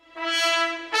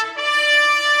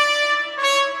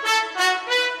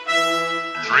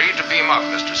up,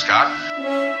 Mr. Scott.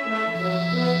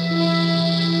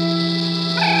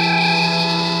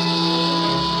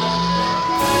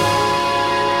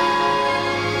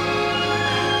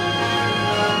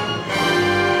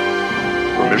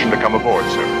 Permission to come aboard,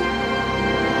 sir.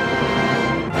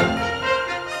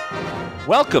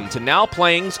 Welcome to Now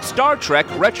Playing's Star Trek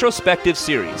Retrospective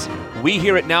Series. We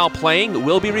here at Now Playing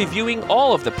will be reviewing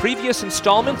all of the previous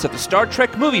installments of the Star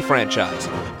Trek movie franchise,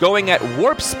 going at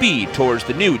warp speed towards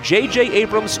the new J.J.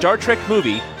 Abrams Star Trek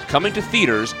movie coming to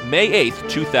theaters May 8th,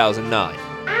 2009.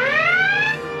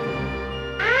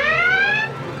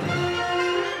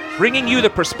 Bringing you the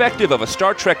perspective of a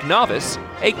Star Trek novice,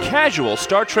 a casual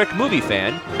Star Trek movie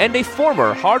fan, and a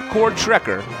former hardcore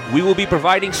Trekker, we will be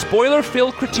providing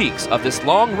spoiler-filled critiques of this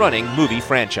long-running movie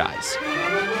franchise.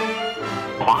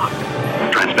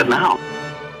 Transmit now.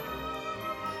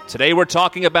 Today we're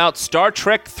talking about Star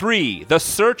Trek III, The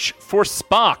Search for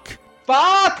Spock.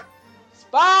 Spock!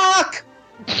 Spock!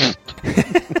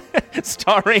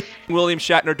 Starring William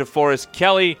Shatner, DeForest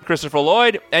Kelley, Christopher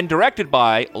Lloyd, and directed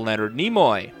by Leonard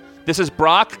Nimoy. This is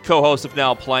Brock, co-host of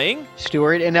Now Playing.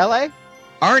 Stuart in LA.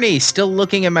 Arnie, still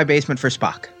looking in my basement for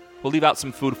Spock. We'll leave out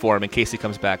some food for him in case he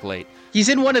comes back late. He's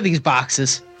in one of these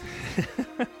boxes.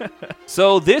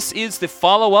 So this is the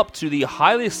follow-up to the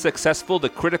highly successful, the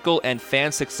critical and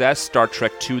fan success Star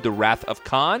Trek II, The Wrath of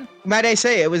Khan. Might I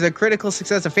say, it was a critical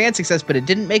success, a fan success, but it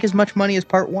didn't make as much money as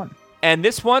Part 1. And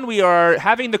this one, we are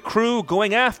having the crew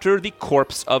going after the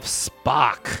corpse of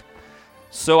Spock.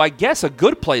 So I guess a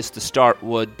good place to start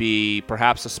would be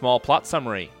perhaps a small plot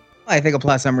summary. I think a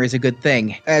plot summary is a good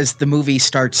thing, as the movie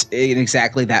starts in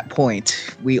exactly that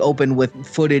point. We open with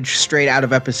footage straight out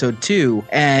of Episode 2,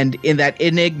 and in that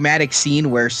enigmatic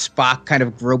scene where Spock kind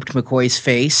of groped McCoy's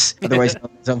face, otherwise known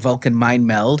as a Vulcan mind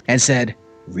meld, and said,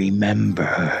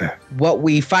 "Remember." What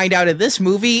we find out in this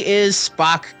movie is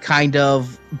Spock kind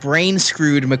of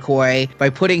brain-screwed McCoy by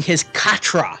putting his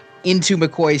Katra into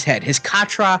McCoy's head. His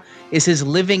Katra is his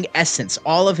living essence,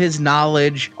 all of his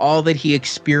knowledge, all that he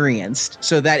experienced,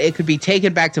 so that it could be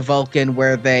taken back to Vulcan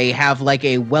where they have like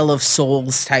a well of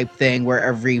souls type thing where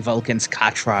every Vulcan's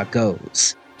Katra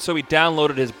goes. So he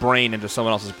downloaded his brain into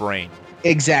someone else's brain.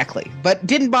 Exactly, but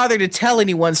didn't bother to tell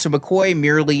anyone, so McCoy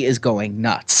merely is going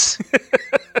nuts.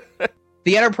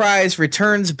 The Enterprise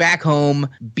returns back home,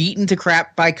 beaten to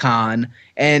crap by Khan,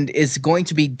 and is going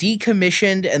to be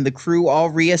decommissioned and the crew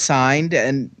all reassigned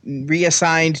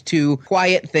to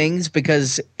quiet things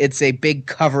because it's a big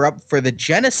cover-up for the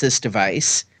Genesis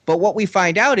device. But what we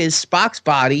find out is Spock's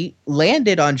body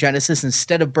landed on Genesis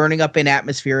instead of burning up in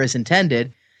atmosphere as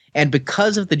intended. And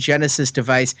because of the Genesis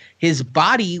device, his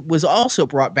body was also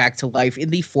brought back to life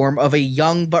in the form of a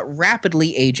young but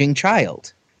rapidly aging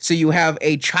child. So you have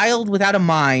a child without a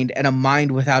mind and a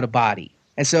mind without a body.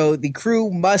 And so the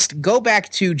crew must go back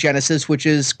to Genesis, which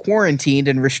is quarantined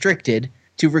and restricted,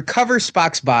 to recover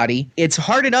Spock's body. It's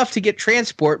hard enough to get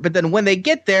transport, but then when they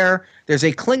get there, there's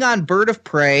a Klingon bird of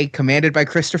prey, commanded by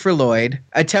Christopher Lloyd,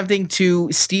 attempting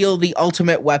to steal the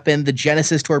ultimate weapon, the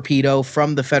Genesis torpedo,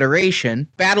 from the Federation.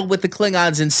 Battle with the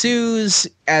Klingons ensues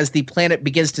as the planet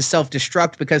begins to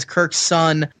self-destruct because Kirk's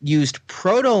son used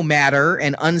proto-matter,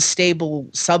 an unstable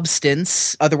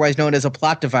substance, otherwise known as a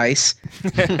plot device,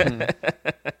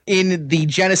 in the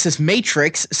Genesis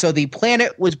matrix, so the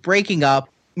planet was breaking up.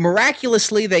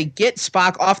 Miraculously, they get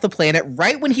Spock off the planet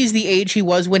right when he's the age he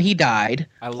was when he died,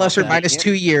 plus or minus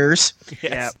 2 years.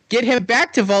 Yes. Get him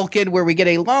back to Vulcan, where we get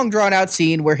a long, drawn-out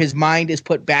scene where his mind is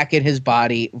put back in his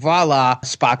body. Voila,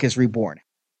 Spock is reborn.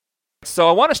 So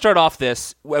I want to start off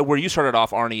this, where you started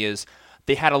off, Arnie, is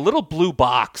they had a little blue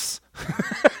box,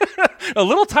 a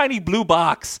little tiny blue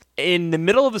box in the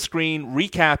middle of the screen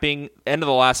recapping end of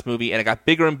the last movie, and it got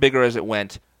bigger and bigger as it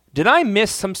went. Did I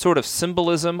miss some sort of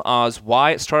symbolism as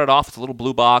why it started off with a little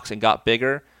blue box and got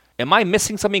bigger? Am I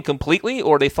missing something completely,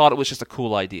 or they thought it was just a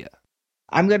cool idea?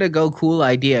 I'm going to go cool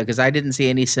idea because I didn't see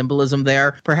any symbolism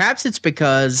there. Perhaps it's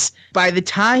because by the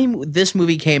time this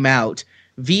movie came out,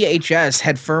 VHS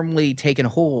had firmly taken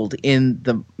hold in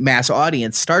the mass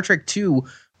audience. Star Trek II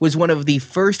was one of the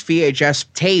first VHS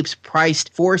tapes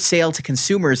priced for sale to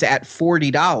consumers at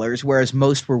 $40, whereas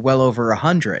most were well over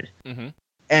 $100. Mm-hmm.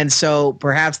 And so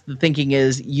perhaps the thinking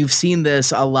is you've seen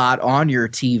this a lot on your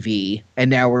TV,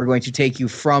 and now we're going to take you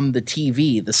from the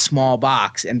TV, the small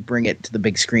box, and bring it to the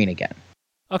big screen again.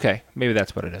 Okay, maybe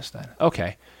that's what it is then.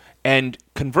 Okay. And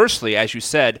conversely, as you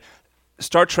said,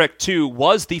 Star Trek II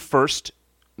was the first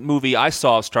movie I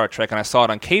saw of Star Trek, and I saw it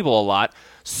on cable a lot.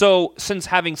 So since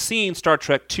having seen Star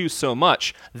Trek II so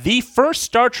much, the first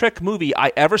Star Trek movie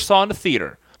I ever saw in the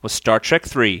theater was Star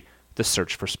Trek III, The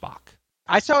Search for Spock.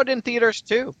 I saw it in theaters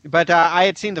too, but I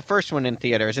had seen the first one in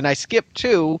theaters, and I skipped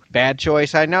 2. Bad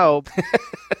choice, I know.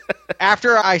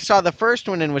 After I saw the first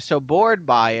one and was so bored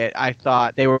by it, I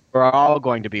thought they were all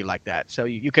going to be like that. So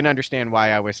you can understand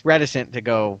why I was reticent to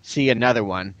go see another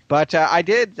one. But I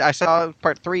did. I saw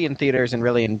part 3 in theaters and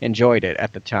really enjoyed it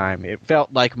at the time. It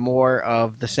felt like more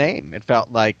of the same. It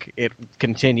felt like it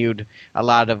continued a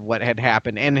lot of what had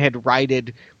happened and had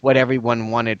righted what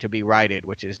everyone wanted to be righted,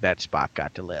 which is that Spock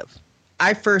got to live.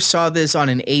 I first saw this on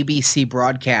an ABC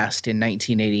broadcast in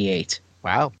 1988.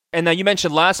 Wow. And now you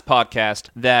mentioned last podcast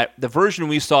that the version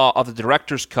we saw of the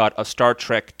director's cut of Star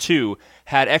Trek II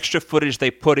had extra footage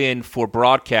they put in for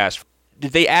broadcast.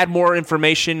 Did they add more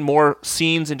information, more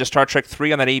scenes into Star Trek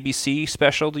 3 on that ABC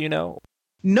special, do you know?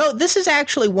 No, this is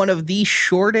actually one of the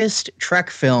shortest Trek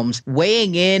films,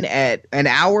 weighing in at an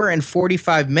hour and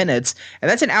 45 minutes. And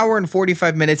that's an hour and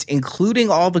 45 minutes, including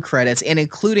all the credits and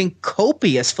including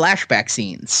copious flashback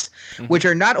scenes, which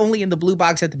are not only in the blue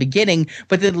box at the beginning,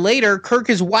 but then later Kirk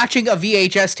is watching a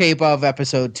VHS tape of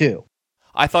episode 2.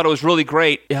 I thought it was really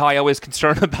great how I always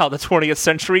concerned about the 20th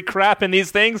century crap in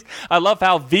these things. I love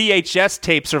how VHS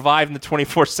tape survived in the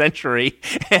 24th century.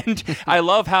 And I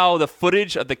love how the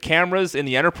footage of the cameras in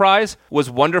the Enterprise was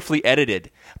wonderfully edited.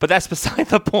 But that's beside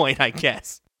the point, I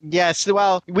guess. Yes,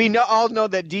 well, we all know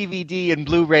that DVD and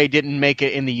Blu-ray didn't make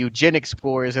it in the eugenics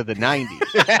scores of the 90s.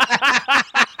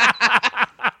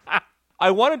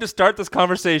 I wanted to start this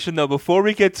conversation, though, before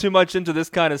we get too much into this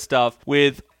kind of stuff,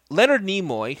 with Leonard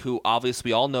Nimoy, who obviously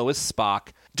we all know is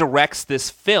Spock, directs this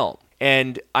film.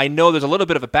 And I know there's a little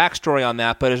bit of a backstory on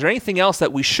that, but is there anything else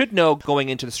that we should know going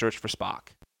into the search for Spock?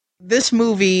 This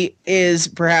movie is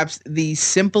perhaps the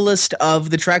simplest of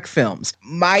the Trek films.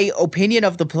 My opinion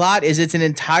of the plot is it's an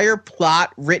entire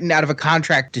plot written out of a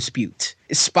contract dispute.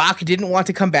 Spock didn't want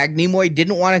to come back. Nimoy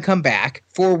didn't want to come back.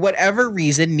 For whatever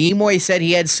reason, Nimoy said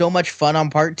he had so much fun on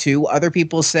part 2. Other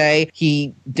people say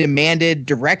he demanded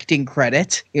directing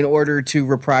credit in order to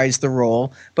reprise the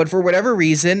role. But for whatever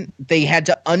reason, they had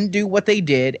to undo what they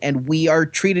did, and we are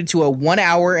treated to a 1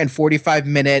 hour and 45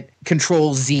 minute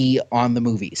Control-Z on the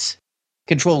movies.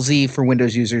 Control-Z for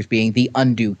Windows users being the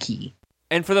undo key.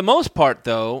 And for the most part,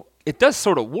 though, it does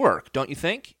sort of work, don't you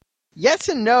think? Yes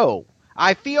and no.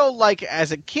 I feel like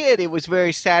as a kid, it was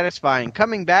very satisfying.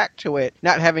 Coming back to it,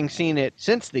 not having seen it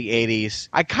since the 80s,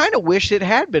 I kind of wish it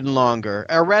had been longer.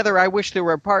 Or rather, I wish there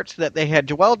were parts that they had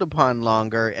dwelled upon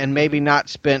longer and maybe not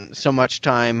spent so much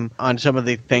time on some of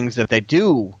the things that they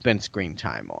do spend screen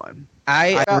time on.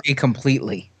 I agree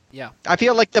completely. Yeah. I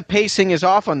feel like the pacing is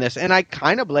off on this, and I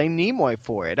kind of blame Nimoy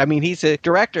for it. I mean, he's a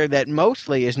director that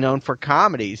mostly is known for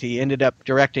comedies. He ended up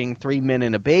directing 3 Men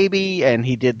and a Baby, and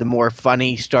he did the more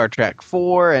funny Star Trek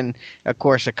 4, and, of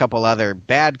course, a couple other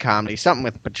bad comedies, something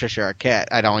with Patricia Arquette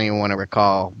I don't even want to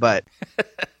recall, but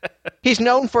he's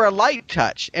known for a light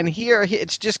touch, and here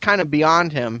it's just kind of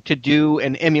beyond him to do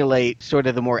and emulate sort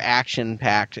of the more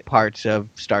action-packed parts of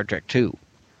Star Trek 2.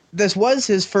 This was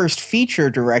his first feature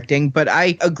directing, but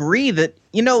I agree that,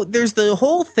 you know, there's the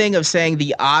whole thing of saying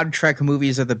the odd Trek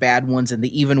movies are the bad ones and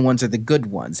the even ones are the good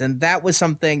ones. And that was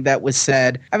something that was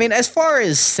said. I mean, as far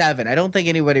as 7, I don't think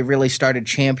anybody really started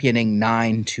championing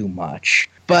 9 too much.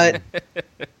 But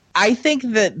I think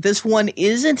that this one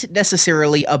isn't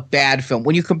necessarily a bad film.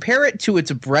 When you compare it to its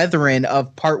brethren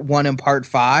of Part 1 and Part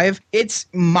 5, it's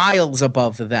miles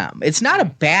above them. It's not a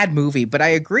bad movie, but I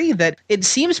agree that it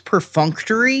seems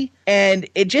perfunctory and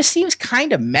it just seems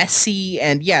kind of messy.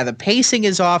 And yeah, the pacing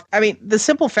is off. I mean, the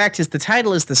simple fact is the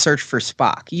title is The Search for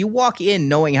Spock. You walk in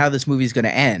knowing how this movie's going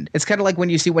to end. It's kind of like when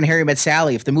you see When Harry Met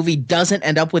Sally. If the movie doesn't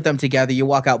end up with them together, you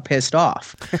walk out pissed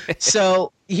off.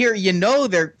 So here, you know,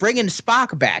 they're bringing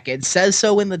Spock back. It says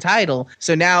so in the title.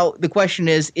 So now the question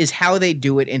is how they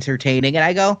do it entertaining? And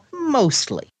I go,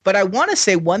 mostly. But I want to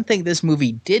say one thing this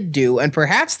movie did do, and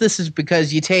perhaps this is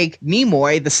because you take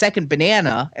Nimoy, the second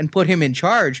banana, and put him in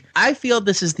charge. I feel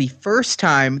this is the first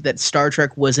time that Star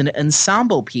Trek was an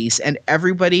ensemble piece and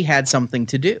everybody had something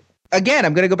to do. Again,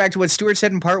 I'm going to go back to what Stuart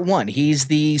said in Part 1. He's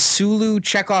the Sulu,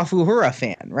 Chekhov, Uhura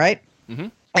fan, right? Mm-hmm.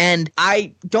 And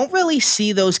I don't really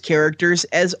see those characters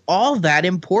as all that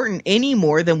important any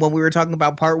more than when we were talking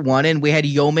about Part 1 and we had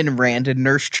Yeoman Rand and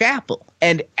Nurse Chapel.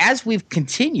 And as we've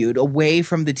continued away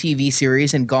from the TV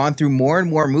series and gone through more and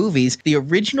more movies, the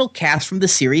original cast from the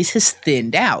series has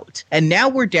thinned out. And now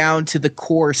we're down to the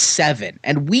core 7.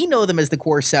 And we know them as the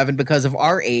core 7 because of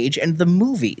our age and the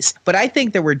movies. But I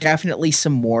think there were definitely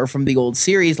some more from the old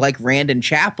series like Rand and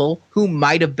Chapel who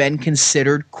might have been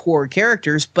considered core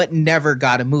characters but never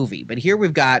got a movie. But here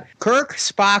we've got Kirk,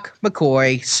 Spock,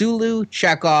 McCoy, Sulu,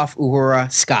 Chekhov,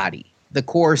 Uhura, Scotty. the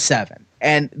core 7.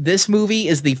 And this movie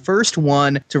is the first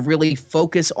one to really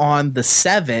focus on the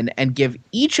 7 and give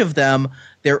each of them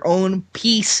their own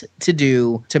piece to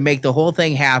do to make the whole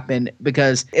thing happen,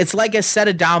 because it's like a set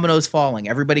of dominoes falling.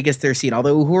 Everybody gets their seat,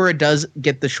 although Uhura does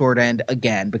get the short end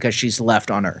again because she's left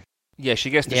on Earth. Yeah,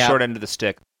 she gets the short end of the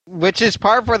stick. Which is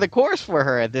par for the course for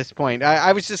her at this point.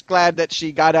 I was just glad that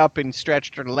she got up and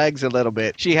stretched her legs a little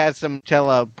bit. She has some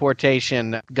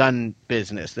teleportation gun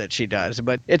business that she does,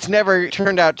 but it's never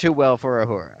turned out too well for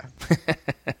Uhura.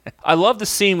 I love the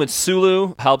scene when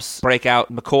Sulu helps break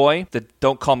out McCoy, the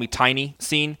 "Don't Call Me Tiny"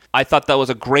 scene. I thought that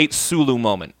was a great Sulu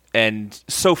moment. And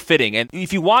so fitting. And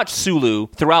if you watch Sulu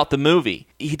throughout the movie,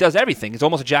 he does everything. He's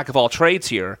almost a jack of all trades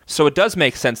here. So it does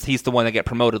make sense he's the one that get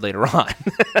promoted later on.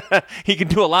 He can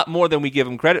do a lot more than we give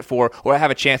him credit for or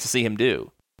have a chance to see him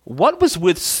do. What was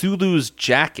with Sulu's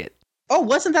jacket? Oh,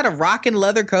 wasn't that a rockin'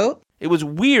 leather coat? It was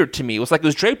weird to me. It was like it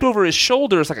was draped over his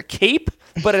shoulders like a cape,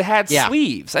 but it had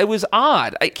sleeves. It was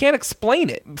odd. I can't explain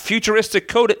it. Futuristic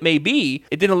coat it may be.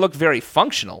 It didn't look very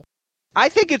functional. I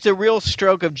think it's a real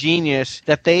stroke of genius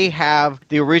that they have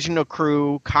the original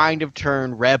crew kind of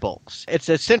turn rebels. It's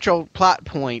a central plot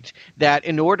point that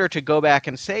in order to go back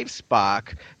and save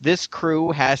Spock, this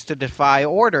crew has to defy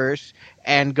orders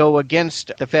and go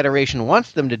against the Federation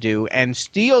wants them to do, and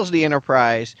steals the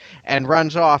Enterprise and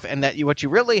runs off. And that what you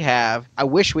really have, I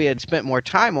wish we had spent more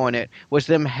time on it, was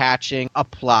them hatching a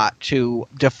plot to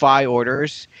defy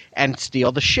orders and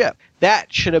steal the ship.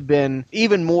 That should have been,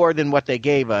 even more than what they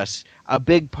gave us, a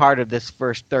big part of this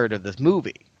first third of this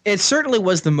movie. It certainly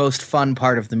was the most fun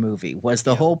part of the movie, was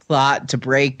the whole plot to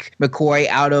break McCoy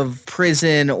out of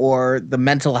prison or the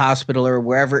mental hospital or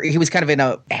wherever. He was kind of in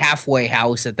a halfway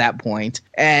house at that point.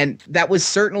 And that was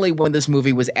certainly when this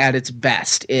movie was at its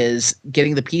best, is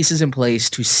getting the pieces in place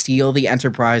to steal the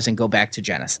Enterprise and go back to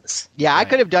Genesis. Yeah, I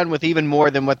could have done with even more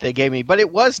than what they gave me, but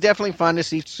it was definitely fun to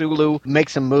see Sulu make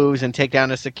some moves and take down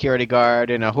a security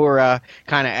guard, and Uhura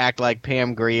kind of act like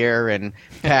Pam Grier and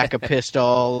pack a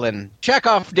pistol, and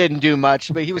Chekhov didn't do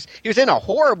much, but he was in a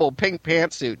horrible pink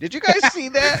pantsuit. Did you guys see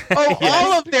that?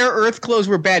 All of their Earth clothes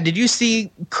were bad. Did you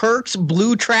see Kirk's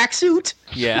blue tracksuit?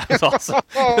 Yeah, it's awesome.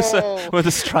 With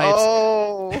the stripes.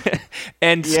 Oh.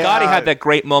 And Scotty had that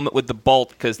great moment with the bolt,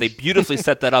 because they beautifully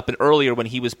set that up earlier when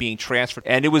he was being transferred.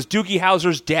 And it was Doogie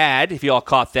Howser's dad, if you all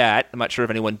caught that. I'm not sure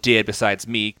if anyone did besides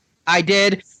me. I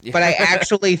did, but I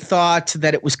actually thought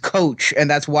that it was Coach, and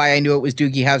that's why I knew it was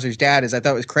Doogie Howser's dad, is I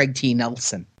thought it was Craig T.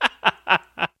 Nelson.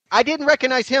 I didn't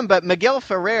recognize him, but Miguel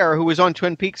Ferrer, who was on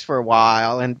Twin Peaks for a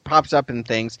while and pops up in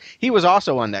things, he was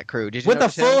also on that crew. Did you With a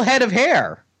full head of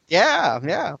hair. Yeah.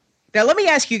 Now, let me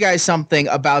ask you guys something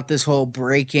about this whole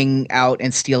breaking out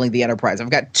and stealing the Enterprise. I've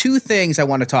got two things I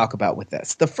want to talk about with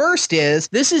this. The first is,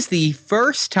 this is the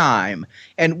first time,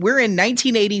 and we're in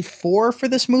 1984 for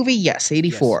this movie? Yes,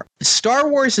 84. Yes. Star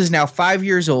Wars is now 5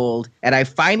 years old, and I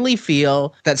finally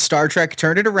feel that Star Trek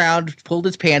turned it around, pulled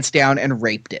its pants down, and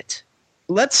raped it.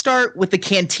 Let's start with the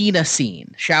cantina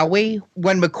scene, shall we?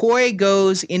 When McCoy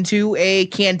goes into a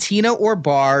cantina or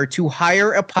bar to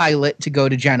hire a pilot to go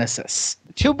to Genesis.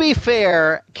 To be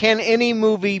fair, can any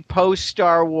movie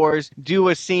post-Star Wars do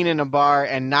a scene in a bar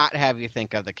and not have you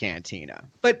think of the cantina?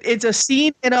 But it's a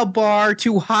scene in a bar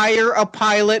to hire a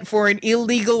pilot for an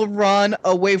illegal run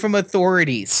away from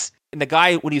authorities. And the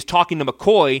guy, when he's talking to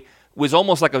McCoy, was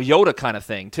almost like a Yoda kind of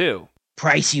thing, too.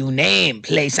 Price you name,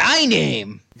 place I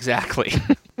name. Exactly.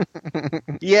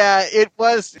 Yeah, it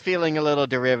was feeling a little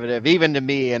derivative, even to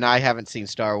me, and I haven't seen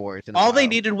Star Wars. All they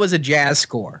needed was a jazz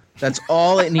score. That's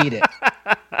all it needed.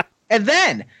 And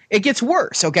then it gets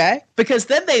worse, okay? Because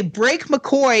then they break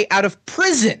McCoy out of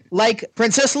prison, like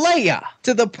Princess Leia,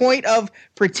 to the point of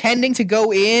pretending to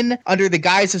go in under the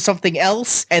guise of something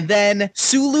else, and then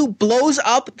Sulu blows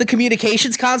up the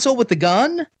communications console with the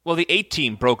gun. Well, the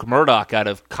A-Team broke Murdoch out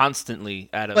of.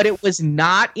 But it was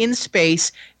not in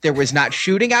space, there was not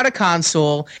shooting out a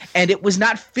console, and it was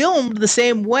not filmed the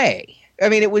same way. I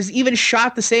mean, it was even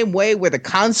shot the same way, where the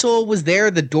console was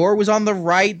there, the door was on the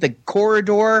right, the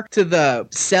corridor to the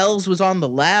cells was on the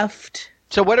left.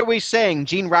 So what are we saying?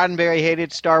 Gene Roddenberry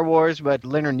hated Star Wars, but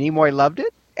Leonard Nimoy loved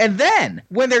it? And then,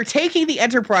 when they're taking the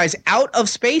Enterprise out of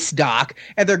space dock,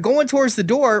 and they're going towards the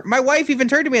door, my wife even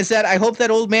turned to me and said, I hope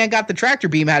that old man got the tractor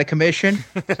beam out of commission.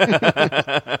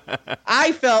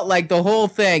 I felt like the whole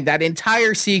thing, that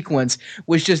entire sequence,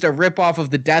 was just a ripoff of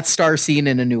the Death Star scene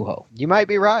in A New Hope. You might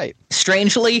be right.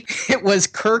 Strangely, it was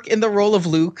Kirk in the role of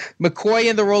Luke, McCoy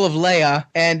in the role of Leia,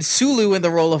 and Sulu in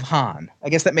the role of Han. I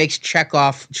guess that makes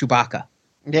Chekhov Chewbacca.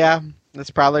 Yeah. That's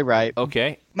probably right.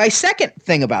 Okay. My second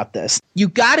thing about this, you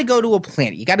got to go to a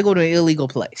planet. You got to go to an illegal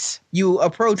place. You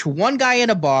approach one guy in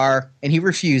a bar, and he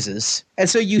refuses. And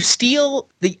so you steal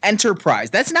the Enterprise.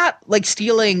 That's not like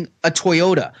stealing a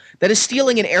Toyota. That is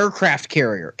stealing an aircraft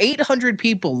carrier. 800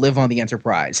 people live on the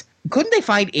Enterprise. Couldn't they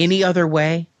find any other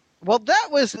way? Well, that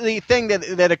was the thing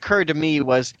that occurred to me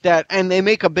was that, and they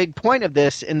make a big point of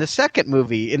this in the second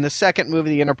movie. In the second movie,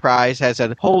 the Enterprise has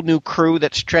a whole new crew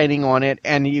that's training on it,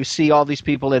 and you see all these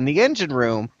people in the engine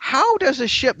room. How does a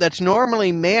ship that's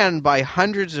normally manned by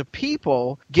hundreds of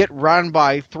people get run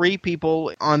by 3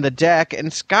 people on the deck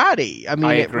and Scotty? I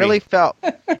mean, it really felt,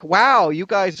 wow, you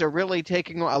guys are really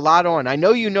taking a lot on. I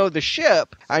know you know the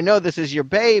ship. I know this is your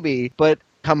baby, but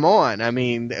come on. I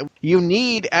mean, you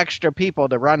need extra people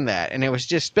to run that. And it was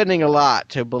just spending a lot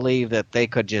to believe that they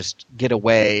could just get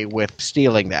away with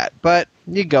stealing that. But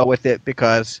you go with it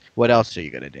because what else are you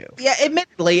going to do? Yeah,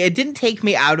 admittedly, it didn't take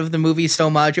me out of the movie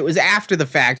so much. It was after the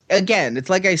fact. Again,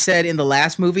 it's like I said in the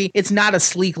last movie, it's not a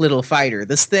sleek little fighter.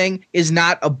 This thing is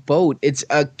not a boat. It's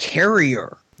a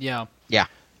carrier. Yeah. Yeah.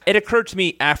 It occurred to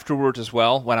me afterwards as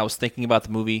well, when I was thinking about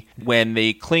the movie, when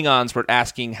the Klingons were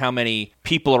asking how many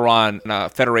people are on a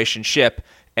Federation ship,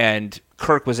 and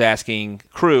Kirk was asking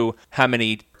crew how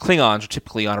many Klingons are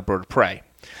typically on a bird of prey.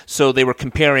 So they were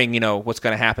comparing, what's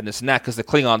going to happen, this and that, because the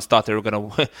Klingons thought they were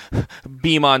going to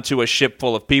beam onto a ship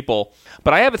full of people.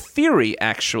 But I have a theory,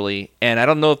 actually, and I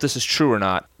don't know if this is true or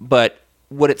not, but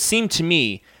what it seemed to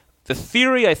me, the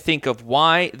theory, I think, of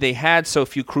why they had so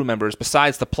few crew members,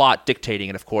 besides the plot dictating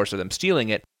it, of course, or them stealing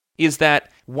it, is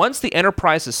that once the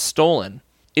Enterprise is stolen,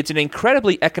 it's an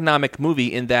incredibly economic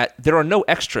movie in that there are no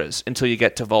extras until you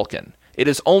get to Vulcan. It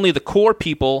is only the core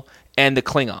people and the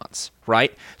Klingons,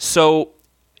 right? So,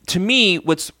 to me,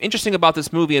 what's interesting about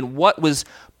this movie and what was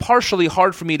partially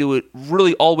hard for me to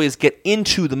really always get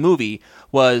into the movie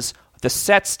was the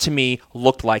sets, to me,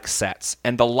 looked like sets,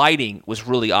 and the lighting was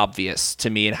really obvious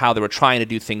to me and how they were trying to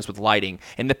do things with lighting.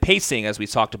 And the pacing, as we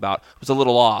talked about, was a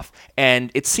little off. And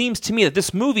it seems to me that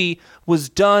this movie was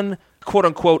done,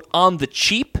 quote-unquote, on the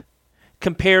cheap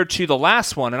compared to the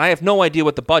last one, and I have no idea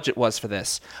what the budget was for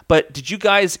this. But did you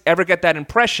guys ever get that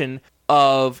impression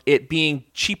of it being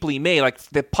cheaply made, like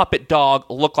the puppet dog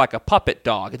looked like a puppet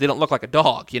dog? It didn't look like a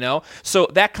dog, So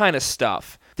that kind of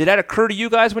stuff. Did that occur to you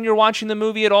guys when you're watching the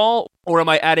movie at all? Or am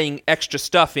I adding extra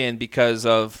stuff in because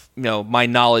of, my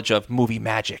knowledge of movie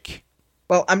magic?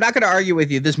 Well, I'm not going to argue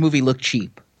with you. This movie looked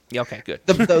cheap. Yeah, okay, good.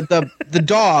 The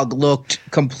dog looked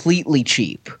completely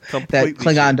cheap. That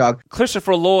Klingon dog.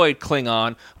 Christopher Lloyd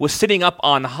Klingon was sitting up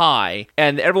on high,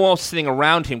 and everyone was sitting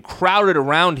around him, crowded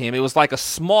around him. It was like a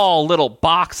small little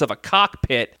box of a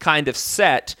cockpit kind of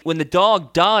set. When the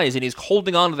dog dies and he's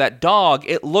holding on to that dog,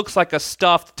 it looks like a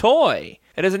stuffed toy.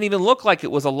 It doesn't even look like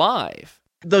it was alive.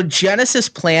 The Genesis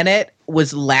planet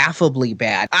was laughably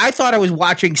bad. I thought I was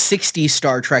watching 60s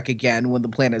Star Trek again when the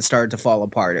planet started to fall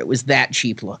apart. It was that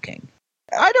cheap looking.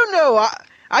 I don't know.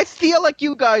 I feel like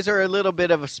you guys are a little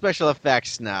bit of a special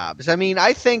effects snobs. I mean,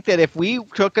 I think that if we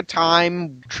took a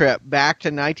time trip back to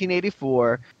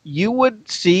 1984, you would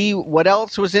see what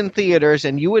else was in theaters,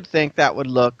 and you would think that would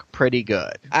look pretty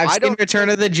good. I've seen Return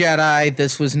of the Jedi.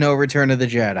 This was no Return of the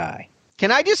Jedi.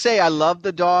 Can I just say I love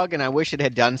the dog, and I wish it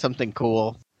had done something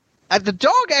cool? The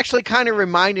dog actually kind of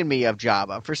reminded me of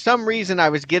Jabba. For some reason, I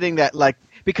was getting that,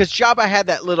 because Jabba had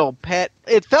that little pet.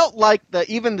 It felt like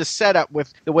even the setup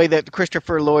with the way that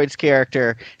Christopher Lloyd's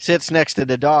character sits next to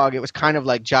the dog, it was kind of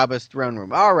like Jabba's throne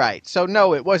room. All right, so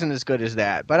no, it wasn't as good as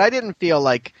that. But I didn't feel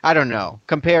like, I don't know,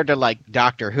 compared to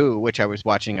Doctor Who, which I was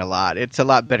watching a lot, it's a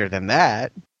lot better than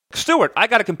that. Stuart, I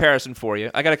got a comparison for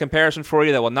you.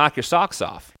 That will knock your socks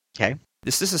off. Okay.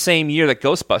 This is the same year that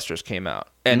Ghostbusters came out.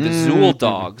 And the Zool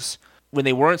dogs, when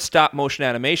they weren't stop motion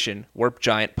animation, were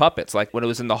giant puppets. Like when it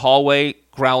was in the hallway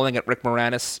growling at Rick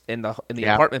Moranis in the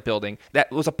apartment building,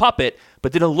 that was a puppet,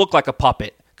 but didn't look like a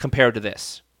puppet compared to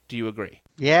this. Do you agree?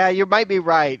 Yeah, you might be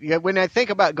right. When I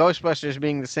think about Ghostbusters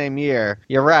being the same year,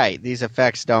 you're right. These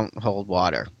effects don't hold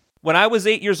water. When I was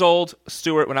 8 years old,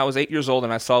 Stuart, and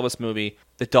I saw this movie,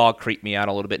 the dog creeped me out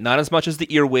a little bit. Not as much as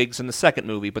the earwigs in the second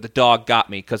movie, but the dog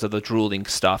got me because of the drooling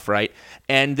stuff, right?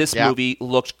 And this movie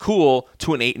looked cool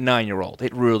to an 8 and 9-year-old.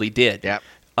 It really did. Yep.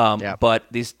 But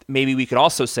maybe we could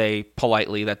also say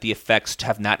politely that the effects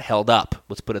have not held up.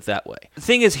 Let's put it that way. The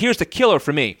thing is, here's the killer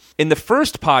for me. In the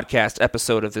first podcast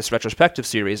episode of this retrospective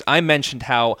series, I mentioned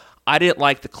how I didn't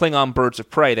like the Klingon birds of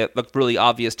prey that looked really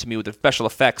obvious to me with the special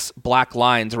effects, black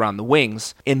lines around the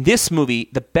wings. In this movie,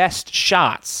 the best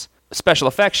shots, special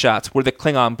effects shots, were the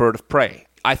Klingon bird of prey.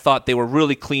 I thought they were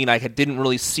really clean. I didn't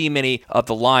really see many of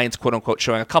the lines, quote-unquote,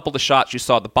 showing. A couple of the shots you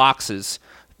saw the boxes,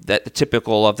 that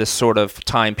typical of this sort of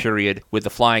time period with the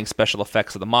flying special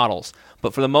effects of the models.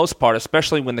 But for the most part,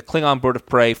 especially when the Klingon bird of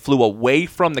prey flew away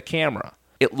from the camera,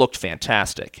 it looked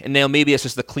fantastic. And now maybe it's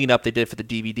just the cleanup they did for the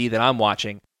DVD that I'm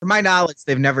watching. To my knowledge,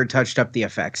 they've never touched up the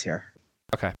effects here.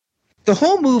 Okay. The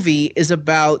whole movie is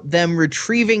about them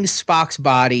retrieving Spock's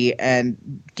body and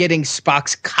getting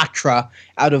Spock's Katra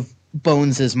out of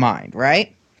Bones' mind,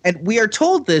 right? And we are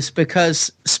told this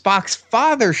because Spock's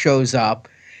father shows up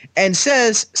and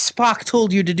says, Spock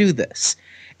told you to do this.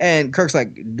 And Kirk's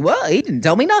like, well, he didn't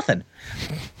tell me nothing.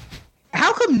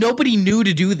 How come nobody knew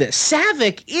to do this?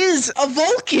 Saavik is a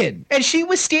Vulcan. And she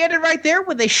was standing right there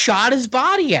when they shot his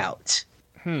body out.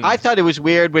 I thought it was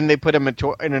weird when they put him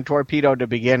in a torpedo to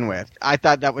begin with. I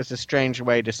thought that was a strange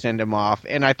way to send him off.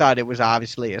 And I thought it was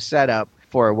obviously a setup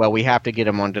for, well, we have to get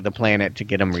him onto the planet to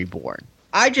get him reborn.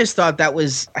 I just thought that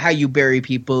was how you bury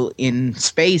people in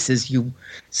space, is you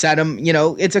set them,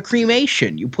 it's a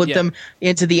cremation. You put them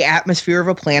into the atmosphere of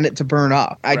a planet to burn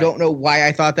up. I don't know why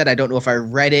I thought that. I don't know if I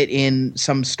read it in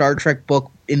some Star Trek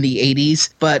book in the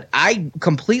 80s, but I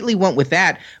completely went with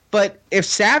that. But if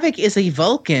Saavik is a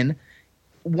Vulcan,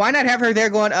 why not have her there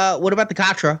going, what about the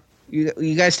Katra?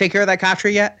 You guys take care of that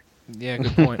Katra yet? Yeah,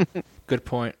 good point. Good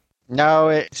point. No,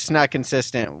 it's not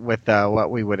consistent with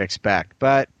what we would expect.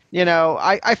 But,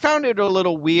 I found it a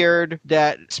little weird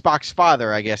that Spock's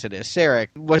father, I guess it is, Sarek,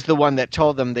 was the one that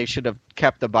told them they should have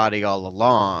kept the body all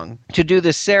along. To do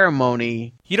the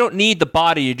ceremony... You don't need the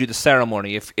body to do the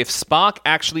ceremony. If Spock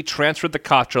actually transferred the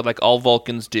Katra like all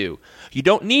Vulcans do, you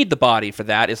don't need the body for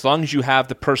that as long as you have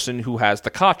the person who has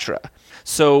the Katra.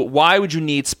 So why would you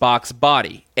need Spock's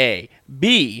body? A.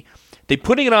 B, they're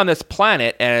putting it on this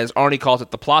planet, as Arnie calls it,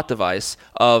 the plot device,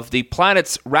 of the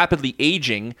planet's rapidly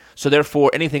aging, so therefore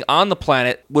anything on the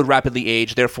planet would rapidly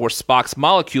age, therefore Spock's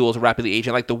molecules are rapidly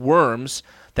aging, like the worms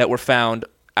that were found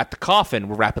at the coffin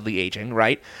were rapidly aging,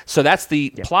 right? So that's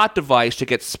the plot device to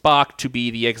get Spock to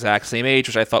be the exact same age,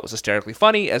 which I thought was hysterically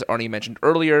funny, as Arnie mentioned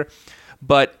earlier.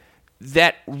 But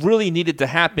that really needed to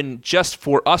happen just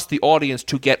for us, the audience,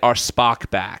 to get our Spock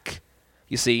back.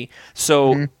 You see?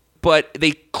 So, but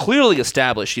they clearly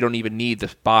established you don't even need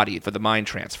the body for the mind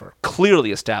transfer.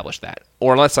 Clearly established that.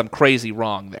 Or unless I'm crazy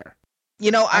wrong there.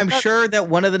 I'm sure that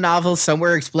one of the novels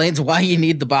somewhere explains why you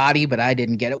need the body, but I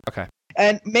didn't get it. Okay.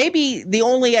 And maybe the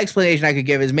only explanation I could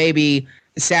give is maybe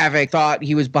Saavik thought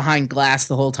he was behind glass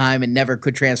the whole time and never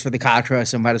could transfer the Katra,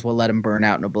 so might as well let him burn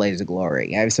out in a blaze of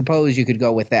glory. I suppose you could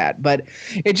go with that. But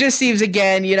it just seems,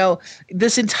 again,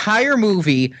 this entire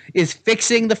movie is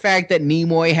fixing the fact that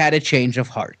Nimoy had a change of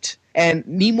heart. And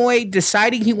Nimoy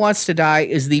deciding he wants to die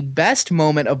is the best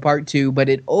moment of part 2, but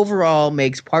it overall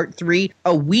makes part 3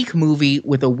 a weak movie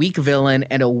with a weak villain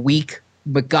and a weak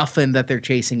MacGuffin that they're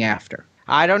chasing after.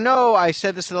 I don't know. I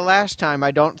said this the last time.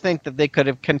 I don't think that they could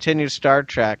have continued Star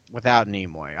Trek without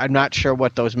Nimoy. I'm not sure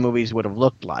what those movies would have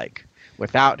looked like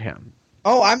without him.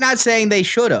 Oh, I'm not saying they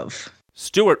should have.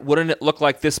 Stuart, wouldn't it look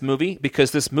like this movie?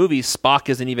 Because this movie, Spock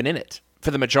isn't even in it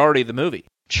for the majority of the movie.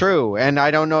 True, and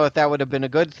I don't know if that would have been a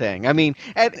good thing. I mean,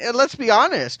 and let's be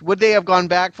honest. Would they have gone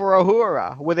back for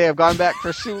Uhura? Would they have gone back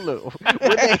for Sulu?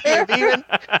 Would they have even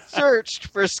searched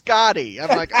for Scotty? I'm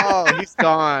like, oh, he's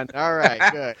gone. All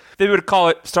right, good. They would call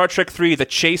it Star Trek 3, The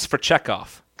Chase for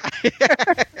Chekhov.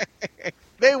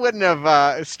 They wouldn't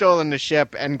have stolen the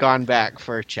ship and gone back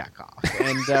for Chekhov.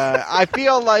 And I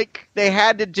feel like they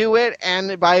had to do it,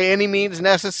 and by any means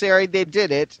necessary, they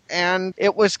did it. And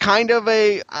it was kind of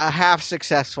a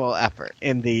half-successful effort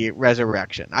in the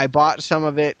resurrection. I bought some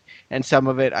of it, and some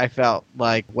of it I felt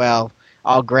like, well,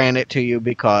 I'll grant it to you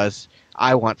because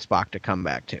I want Spock to come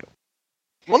back too.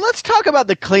 Well, let's talk about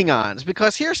the Klingons,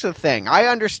 because here's the thing. I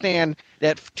understand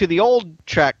that to the old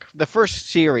Trek, the first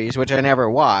series, which I never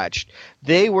watched,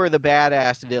 they were the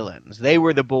badass villains. They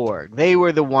were the Borg. They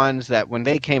were the ones that, when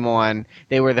they came on,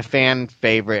 they were the fan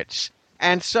favorites.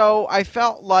 And so I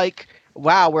felt like,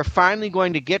 wow, we're finally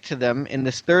going to get to them in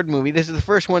this third movie. This is the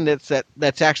first one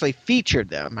that's actually featured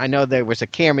them. I know there was a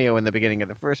cameo in the beginning of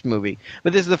the first movie,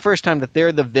 but this is the first time that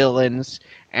they're the villains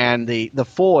and the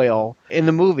foil in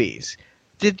the movies.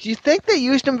 Did you think they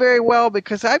used him very well?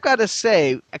 Because I've got to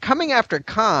say, coming after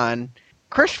Khan,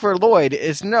 Christopher Lloyd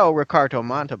is no Ricardo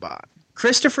Montalban.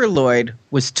 Christopher Lloyd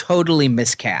was totally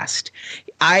miscast.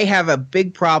 I have a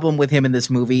big problem with him in this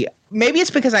movie. Maybe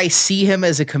it's because I see him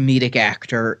as a comedic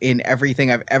actor in everything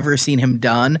I've ever seen him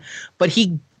done, but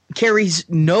he carries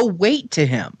no weight to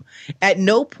him. At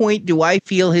no point do I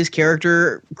feel his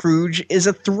character, Kruge, is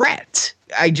a threat.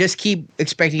 I just keep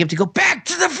expecting him to go back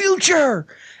to the future.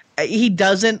 he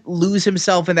doesn't lose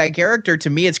himself in that character. To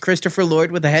me, it's Christopher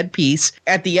Lloyd with a headpiece.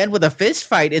 At the end with a fist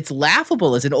fight, it's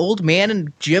laughable as an old man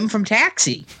and Jim from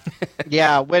Taxi.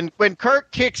 Yeah, when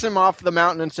Kirk kicks him off the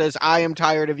mountain and says, "I am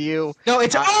tired of you." No,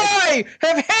 it's I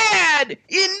have had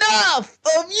enough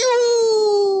of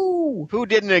you. Who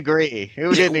didn't agree?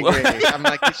 I'm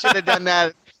like, you should have done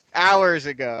that hours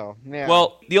ago. Yeah.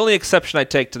 Well, the only exception I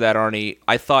take to that, Arnie,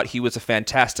 I thought he was a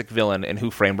fantastic villain in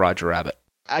Who Framed Roger Rabbit.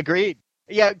 Agreed.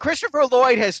 Yeah, Christopher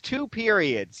Lloyd has two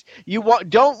periods. You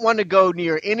don't want to go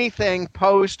near anything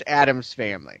post Addams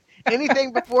Family.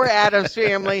 Anything before Addams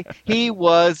Family, he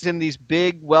was in these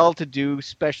big, well-to-do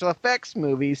special effects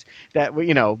movies that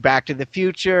were, Back to the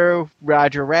Future,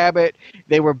 Roger Rabbit.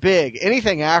 They were big.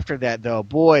 Anything after that, though,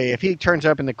 boy, if he turns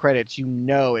up in the credits,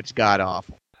 it's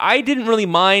god-awful. I didn't really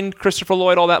mind Christopher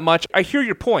Lloyd all that much. I hear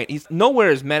your point. He's nowhere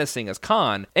as menacing as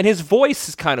Khan, and his voice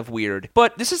is kind of weird.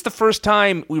 But this is the first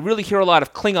time we really hear a lot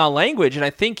of Klingon language, and I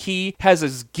think he has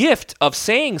his gift of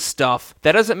saying stuff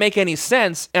that doesn't make any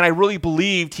sense, and I really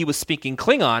believed he was speaking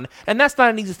Klingon, and that's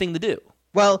not an easy thing to do.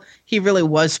 Well, he really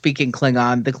was speaking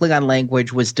Klingon. The Klingon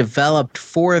language was developed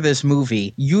for this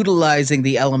movie, utilizing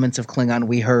the elements of Klingon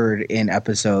we heard in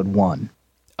episode 1.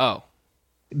 Oh.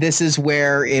 This is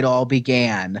where it all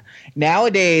began.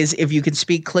 Nowadays, if you can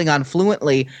speak Klingon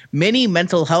fluently, many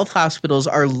mental health hospitals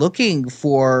are looking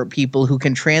for people who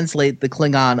can translate the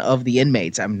Klingon of the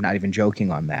inmates. I'm not even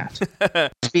joking on that.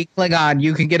 Speak Klingon,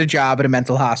 you can get a job at a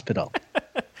mental hospital.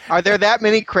 Are there that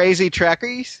many crazy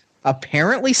Trekkies?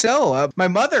 Apparently so. My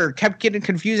mother kept getting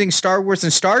confusing Star Wars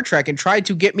and Star Trek and tried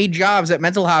to get me jobs at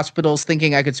mental hospitals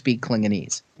thinking I could speak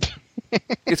Klingonese.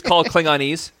 It's called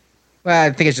Klingonese? Well,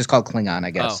 I think it's just called Klingon, I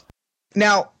guess. Oh.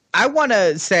 Now, I want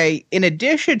to say, in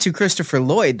addition to Christopher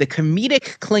Lloyd, the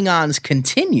comedic Klingons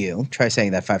continue. Try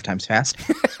saying that 5 times fast.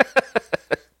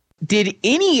 Did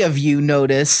any of you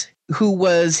notice who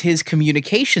was his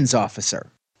communications officer?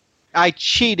 I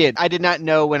cheated. I did not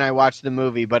know when I watched the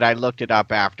movie, but I looked it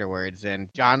up afterwards,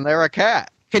 and John Larroquette.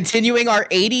 Continuing our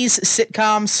 80s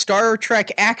sitcom Star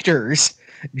Trek actors,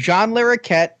 John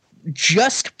Larroquette,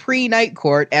 just pre-Night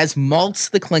Court as Maltz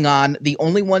the Klingon, the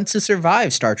only one to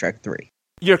survive Star Trek 3.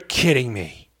 You're kidding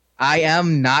me. I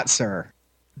am not, sir.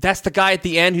 That's the guy at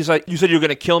the end who's like, you said you were going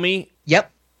to kill me?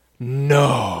 Yep.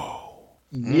 No.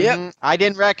 Yep. I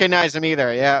didn't recognize him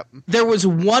either. Yep. There was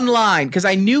one line, because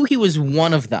I knew he was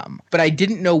one of them, but I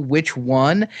didn't know which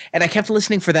one, and I kept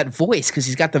listening for that voice, because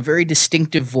he's got the very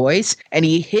distinctive voice, and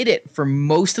he hit it for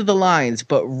most of the lines,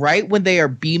 but right when they are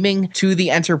beaming to the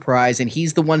Enterprise, and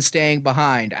he's the one staying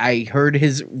behind, I heard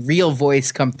his real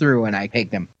voice come through, and I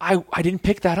picked him. I didn't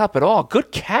pick that up at all.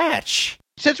 Good catch.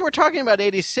 Since we're talking about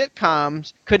 80s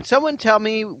sitcoms, could someone tell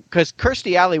me, because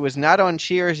Kirstie Alley was not on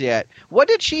Cheers yet, what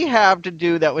did she have to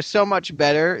do that was so much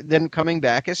better than coming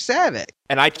back as Saavik?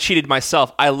 And I cheated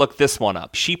myself. I looked this one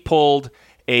up. She pulled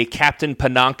a Captain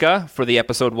Pananka for the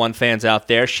episode 1 fans out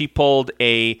there. She pulled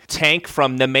a tank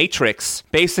from The Matrix.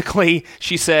 Basically,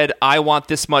 she said, I want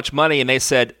this much money. And they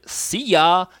said, see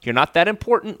ya. You're not that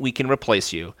important. We can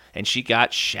replace you. And she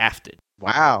got shafted.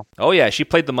 Wow. Oh, yeah. She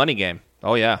played the money game.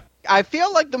 Oh, yeah. I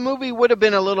feel like the movie would have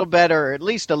been a little better, at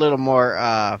least a little more.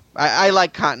 I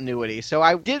like continuity, so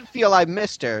I did feel I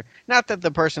missed her. Not that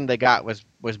the person they got was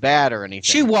bad or anything.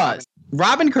 She was.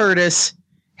 Robin Curtis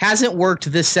hasn't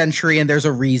worked this century, and there's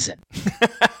a reason.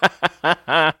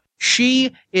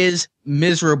 She is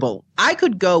miserable. I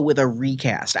could go with a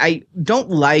recast. I don't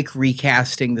like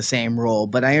recasting the same role,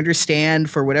 but I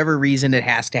understand for whatever reason it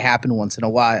has to happen once in a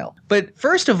while. But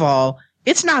first of all,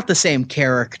 it's not the same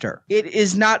character. It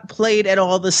is not played at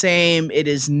all the same. It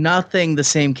is nothing the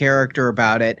same character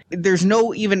about it. There's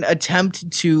no even attempt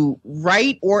to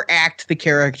write or act the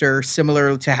character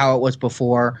similar to how it was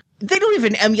before. They don't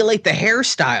even emulate the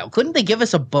hairstyle. Couldn't they give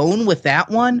us a bone with that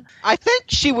one? I think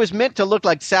she was meant to look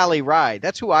like Sally Ride.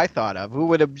 That's who I thought of, who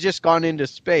would have just gone into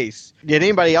space. Did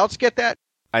anybody else get that?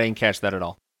 I didn't catch that at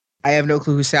all. I have no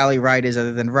clue who Sally Ride is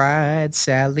other than Ride,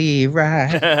 Sally,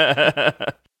 Ride.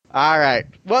 All right.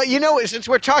 Well, since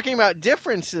we're talking about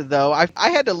differences, though, I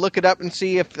had to look it up and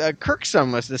see if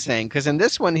Kirkson was the same, because in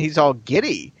this one, he's all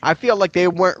giddy. I feel like they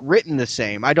weren't written the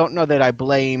same. I don't know that I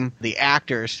blame the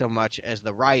actors so much as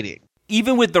the writing.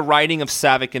 Even with the writing of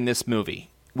Saavik in this movie,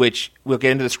 which we'll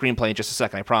get into the screenplay in just a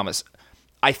second, I promise,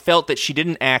 I felt that she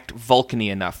didn't act Vulcan-y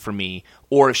enough for me,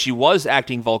 or if she was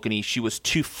acting Vulcan-y, she was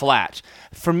too flat.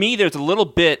 For me, there's a little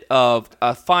bit of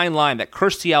a fine line that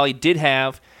Kirstie Alley did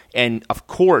have, and of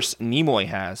course Nimoy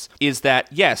has, is that,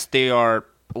 yes, they are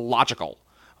logical,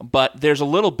 but there's a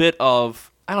little bit of,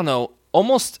 I don't know,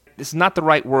 almost, it's not the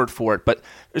right word for it, but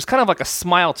there's kind of like a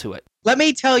smile to it. Let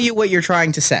me tell you what you're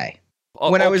trying to say.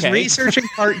 When I was okay. researching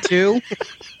part 2,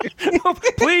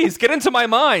 Please get into my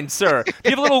mind, sir. Do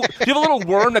you have a little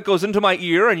worm that goes into my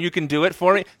ear and you can do it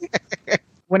for me?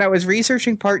 when I was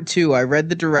researching part 2, I read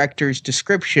the director's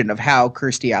description of how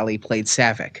Kirstie Alley played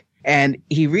Saavik. And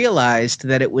he realized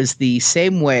that it was the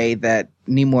same way that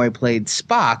Nimoy played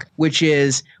Spock, which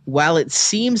is, while it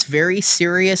seems very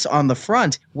serious on the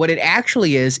front, what it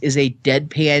actually is a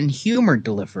deadpan humor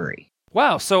delivery.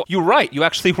 Wow, so you're right. You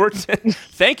actually were.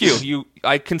 Thank you.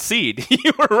 I concede.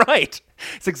 You were right.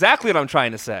 It's exactly what I'm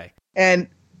trying to say. And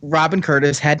Robin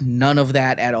Curtis had none of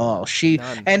that at all.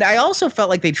 And I also felt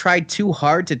like they tried too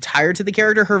hard to tire to the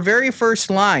character. Her very first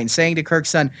line, saying to Kirk's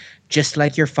son, "Just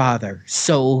like your father,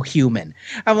 so human."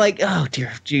 I'm like, oh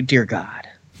dear God.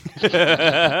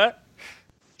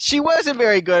 She wasn't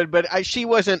very good, but she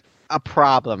wasn't a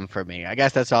problem for me. I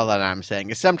guess that's all that I'm saying.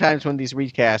 Is sometimes when these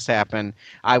recasts happen,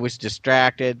 I was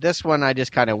distracted. This one, I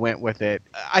just kind of went with it.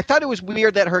 I thought it was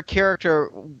weird that her character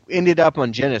ended up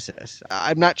on Genesis.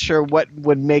 I'm not sure what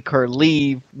would make her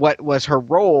leave what was her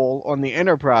role on the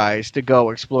Enterprise to go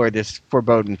explore this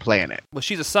forbidden planet. Well,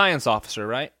 she's a science officer,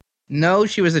 right? No,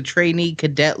 she was a trainee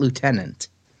cadet lieutenant.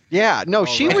 Yeah, no,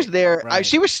 she was there. Right.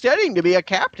 She was studying to be a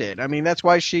captain. I mean, that's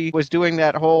why she was doing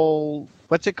that whole,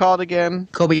 what's it called again?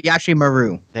 Kobayashi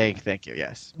Maru. Thank you,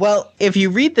 yes. Well, if you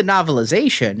read the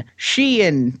novelization, she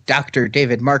and Dr.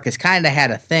 David Marcus kind of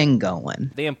had a thing going.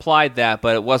 They implied that,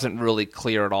 but it wasn't really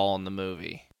clear at all in the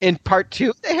movie. In part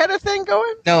 2, they had a thing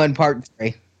going? No, in part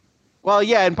 3. Well,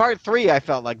 yeah, in part 3, I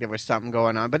felt like there was something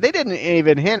going on, but they didn't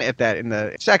even hint at that in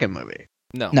the second movie.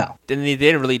 No. They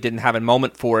really didn't have a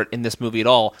moment for it in this movie at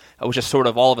all. It was just sort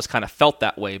of all of us kind of felt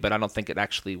that way, but I don't think it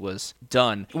actually was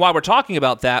done. While we're talking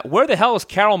about that, where the hell is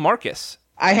Carol Marcus?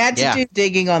 I had to do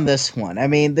digging on this one. I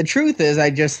mean, the truth is, I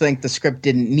just think the script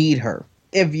didn't need her.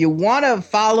 If you want to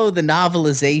follow the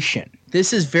novelization,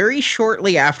 this is very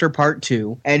shortly after part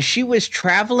 2, and she was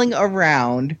traveling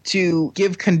around to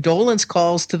give condolence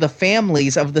calls to the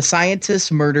families of the scientists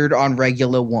murdered on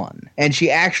Regula 1. And she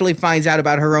actually finds out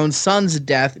about her own son's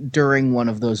death during one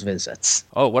of those visits.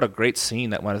 Oh, what a great scene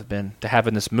that would have been to have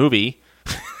in this movie.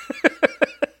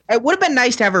 It would have been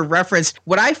nice to have her reference.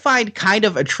 What I find kind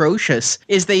of atrocious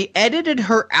is they edited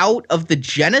her out of the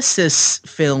Genesis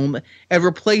film and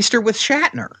replaced her with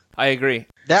Shatner. I agree.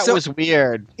 That was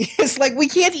weird. It's like we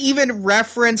can't even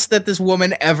reference that this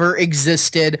woman ever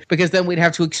existed because then we'd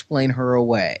have to explain her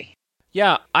away.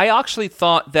 Yeah, I actually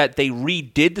thought that they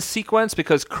redid the sequence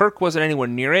because Kirk wasn't anywhere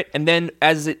near it. And then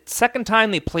as the second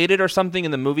time they played it or something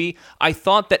in the movie, I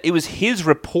thought that it was his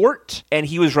report and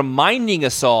he was reminding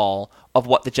us all of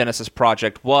what the Genesis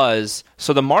Project was.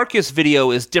 So the Marcus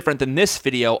video is different than this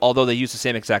video, although they use the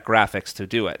same exact graphics to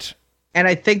do it. And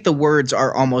I think the words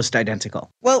are almost identical.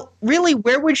 Well, really,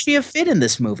 where would she have fit in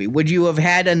this movie? Would you have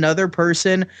had another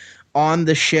person on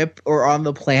the ship or on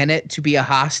the planet to be a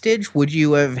hostage? Would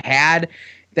you have had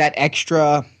that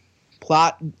extra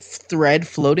plot thread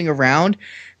floating around?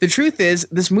 The truth is,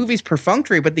 this movie's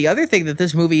perfunctory, but the other thing that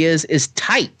this movie is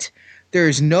tight.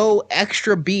 There's no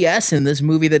extra BS in this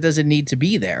movie that doesn't need to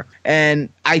be there. And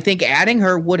I think adding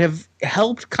her would have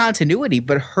helped continuity,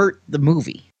 but hurt the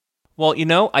movie. Well,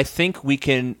 I think we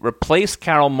can replace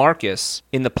Carol Marcus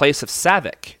in the place of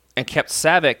Saavik and kept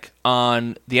Saavik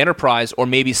on the Enterprise, or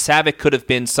maybe Saavik could have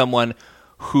been someone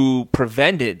who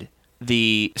prevented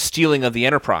the stealing of the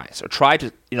Enterprise or tried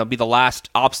to, be the last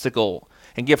obstacle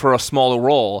and give her a smaller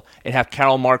role and have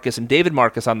Carol Marcus and David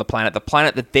Marcus on the planet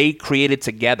that they created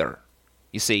together.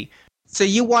 You see? So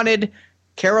you wanted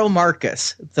Carol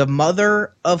Marcus, the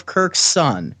mother of Kirk's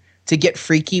son, to get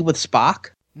freaky with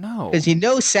Spock? No. Because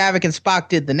Saavik and Spock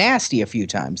did the nasty a few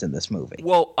times in this movie.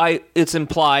 Well, it's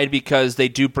implied because they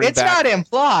do bring back... It's not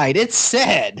implied. It's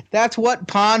said. That's what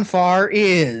Ponfar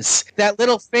is. That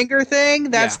little finger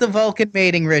thing, that's the Vulcan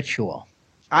mating ritual.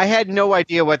 I had no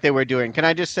idea what they were doing. Can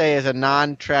I just say, as a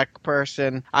non-Trek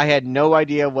person, I had no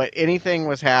idea what anything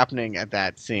was happening at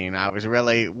that scene. I was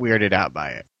really weirded out by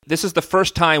it. This is the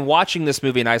first time watching this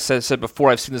movie, and I said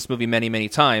before, I've seen this movie many, many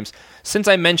times. Since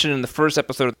I mentioned in the first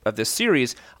episode of this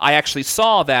series, I actually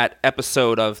saw that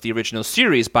episode of the original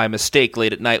series by mistake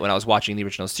late at night when I was watching the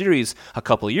original series a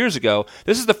couple of years ago.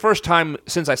 This is the first time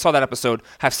since I saw that episode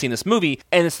I've seen this movie,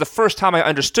 and it's the first time I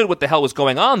understood what the hell was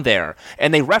going on there.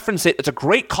 And they reference it. It's a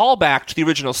great callback to the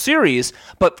original series,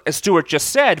 but as Stuart just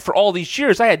said, for all these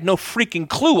years, I had no freaking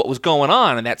clue what was going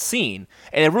on in that scene.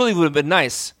 And it really would have been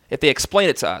nice if they explain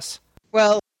it to us.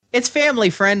 Well, It's family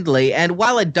friendly, and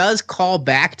while it does call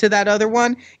back to that other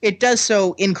one, it does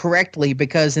so incorrectly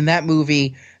because in that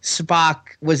movie, Spock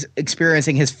was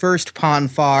experiencing his first Pon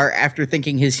farr after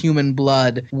thinking his human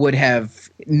blood would have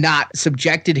not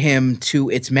subjected him to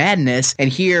its madness, and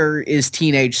here is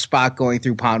teenage Spock going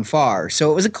through Pon farr. So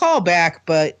it was a callback,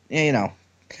 but, you know.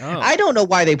 Oh. I don't know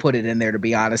why they put it in there, to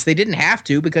be honest. They didn't have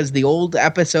to because the old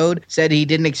episode said he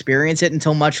didn't experience it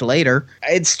until much later.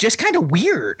 It's just kind of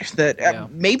weird that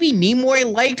maybe Nimoy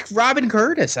liked Robin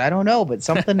Curtis. I don't know, but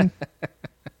something...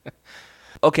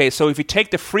 Okay, so if you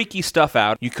take the freaky stuff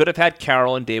out, you could have had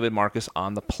Carol and David Marcus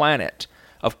on the planet.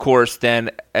 Of course,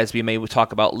 then, as we may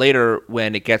talk about later,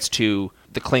 when it gets to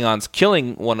the Klingons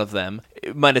killing one of them,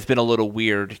 it might have been a little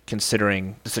weird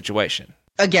considering the situation.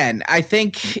 Again, I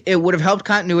think it would have helped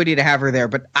continuity to have her there,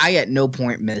 but I at no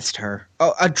point missed her.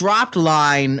 A dropped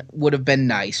line would have been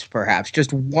nice, perhaps.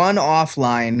 Just one off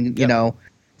line, you know,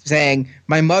 saying,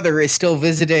 my mother is still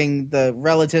visiting the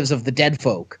relatives of the dead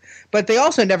folk. But they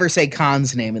also never say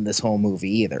Khan's name in this whole movie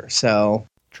either, so...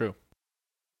 True.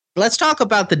 Let's talk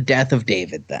about the death of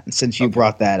David, then, since you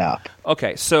brought that up.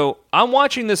 Okay, so I'm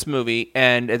watching this movie,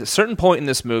 and at a certain point in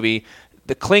this movie...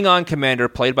 The Klingon commander,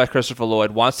 played by Christopher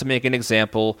Lloyd, wants to make an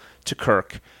example to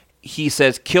Kirk. He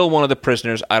says, kill one of the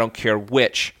prisoners, I don't care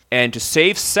which. And to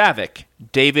save Saavik,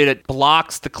 David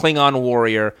blocks the Klingon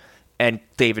warrior, and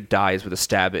David dies with a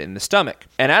stab in the stomach.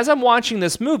 And as I'm watching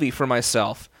this movie for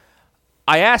myself,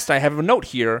 I have a note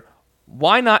here,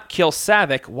 why not kill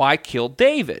Saavik? Why kill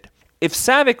David? If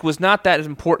Saavik was not that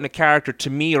important a character to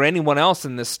me or anyone else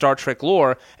in this Star Trek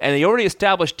lore, and they already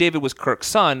established David was Kirk's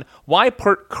son, why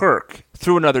put Kirk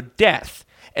through another death?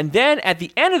 And then at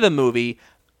the end of the movie,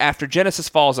 after Genesis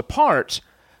falls apart,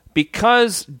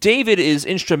 because David is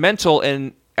instrumental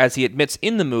in, as he admits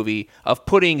in the movie, of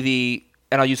putting the,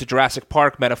 and I'll use the Jurassic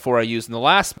Park metaphor I used in the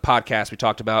last podcast we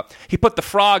talked about, he put the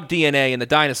frog DNA in the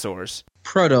dinosaurs.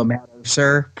 Proto-matter,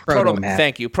 sir. Proto-matter.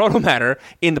 Thank you. Proto-matter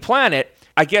in the planet.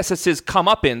 I guess it's his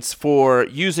comeuppance for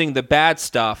using the bad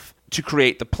stuff to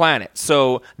create the planet.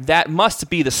 So that must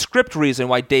be the script reason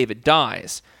why David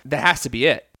dies. That has to be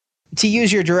it. To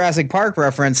use your Jurassic Park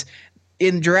reference,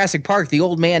 in Jurassic Park, the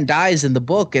old man dies in the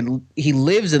book and he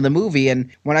lives in the movie.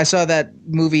 And when I saw that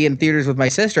movie in theaters with my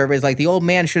sister, everybody's like, the old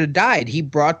man should have died. He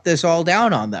brought this all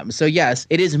down on them. So yes,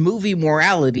 it is movie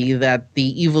morality that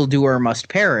the evildoer must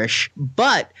perish.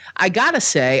 But I gotta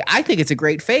say, I think it's a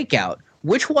great fake out.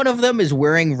 Which one of them is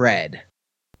wearing red?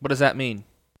 What does that mean?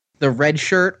 The red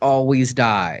shirt always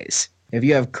dies. If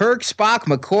you have Kirk, Spock,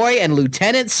 McCoy, and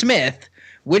Lieutenant Smith,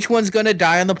 which one's going to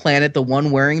die on the planet? The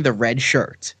one wearing the red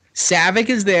shirt. Saavik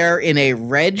is there in a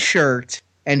red shirt,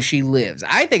 and she lives.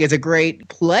 I think it's a great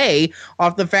play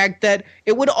off the fact that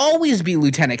it would always be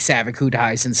Lieutenant Saavik who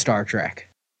dies in Star Trek.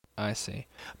 I see.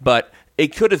 But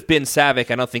it could have been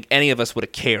Saavik. I don't think any of us would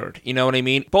have cared. You know what I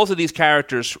mean? Both of these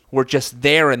characters were just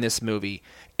there in this movie.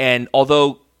 And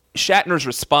although Shatner's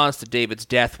response to David's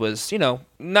death was, you know,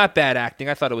 not bad acting,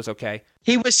 I thought it was okay.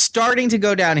 He was starting to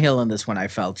go downhill in this one, I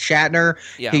felt. Shatner,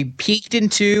 he peaked in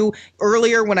 2.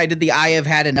 Earlier, when I did the I Have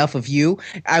Had Enough of You,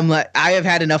 I'm like, I have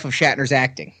had enough of Shatner's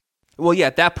acting. Well, yeah,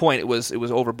 at that point, it was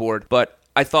overboard. But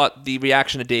I thought the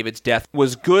reaction to David's death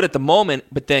was good at the moment,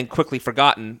 but then quickly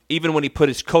forgotten. Even when he put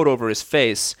his coat over his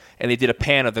face and they did a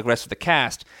pan of the rest of the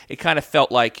cast, it kind of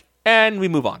felt like, and we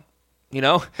move on, you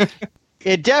know?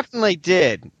 It definitely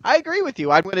did. I agree with you.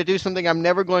 I'm going to do something I'm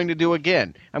never going to do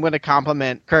again. I'm going to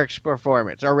compliment Kirk's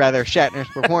performance, or rather Shatner's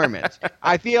performance.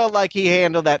 I feel like he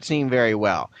handled that scene very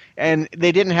well. And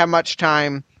they didn't have much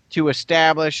time to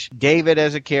establish David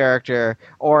as a character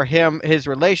or his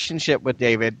relationship with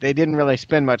David. They didn't really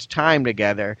spend much time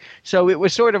together. So it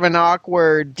was sort of an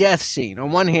awkward death scene.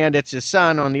 On one hand, it's his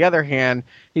son. On the other hand,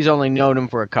 he's only known him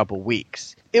for a couple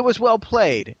weeks. It was well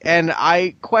played, and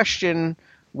I question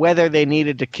whether they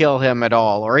needed to kill him at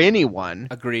all, or anyone.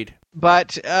 Agreed.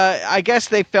 But I guess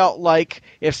they felt like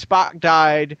if Spock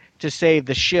died to save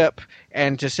the ship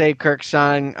and to save Kirk's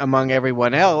son among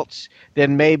everyone else,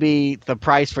 then maybe the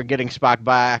price for getting Spock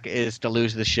back is to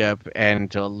lose the ship and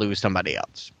to lose somebody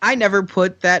else. I never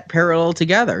put that parallel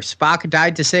together. Spock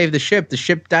died to save the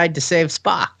ship died to save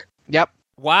Spock. Yep.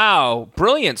 Wow.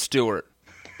 Brilliant, Stuart.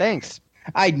 Thanks.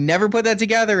 I never put that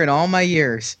together in all my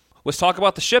years. Let's talk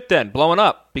about the ship then, blowing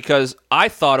up, because I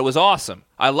thought it was awesome.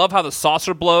 I love how the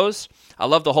saucer blows. I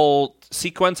love the whole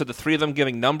sequence of the three of them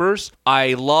giving numbers.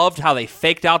 I loved how they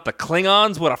faked out the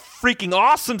Klingons. What a freaking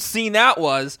awesome scene that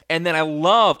was. And then I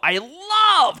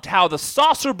loved how the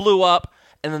saucer blew up,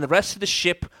 and then the rest of the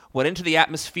ship went into the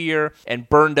atmosphere and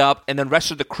burned up, and then the rest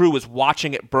of the crew was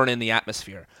watching it burn in the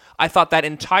atmosphere. I thought that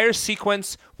entire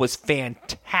sequence was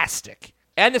fantastic.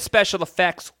 And the special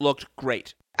effects looked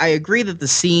great. I agree that the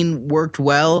scene worked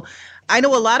well. I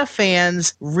know a lot of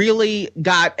fans really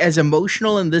got as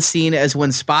emotional in this scene as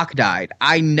when Spock died.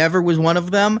 I never was one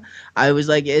of them. I was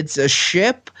like, it's a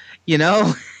ship, you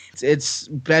know? It's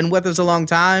been with us a long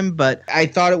time, but I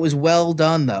thought it was well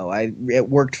done, though. It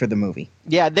worked for the movie.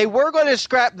 Yeah, they were going to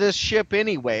scrap this ship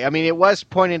anyway. I mean, it was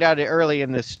pointed out early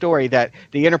in the story that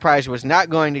the Enterprise was not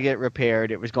going to get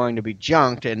repaired. It was going to be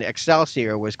junked, and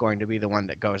Excelsior was going to be the one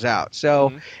that goes out.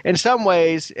 So, in some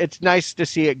ways, it's nice to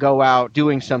see it go out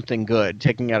doing something good,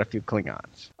 taking out a few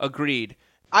Klingons. Agreed.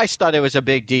 I thought it was a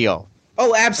big deal.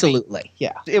 Oh, absolutely.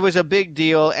 Yeah. It was a big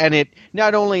deal, and it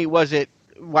not only was it,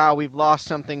 wow, we've lost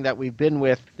something that we've been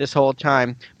with this whole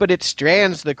time, but it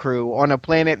strands the crew on a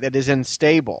planet that is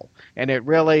unstable. And it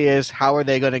really is, how are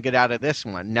they going to get out of this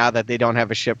one now that they don't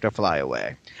have a ship to fly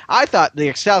away? I thought the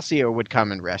Excelsior would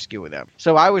come and rescue them.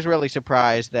 So I was really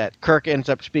surprised that Kirk ends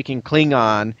up speaking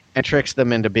Klingon and tricks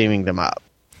them into beaming them up.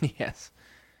 Yes.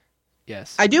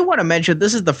 Yes. I do want to mention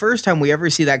this is the first time we ever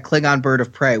see that Klingon bird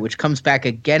of prey, which comes back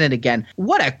again and again.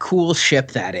 What a cool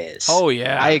ship that is. Oh,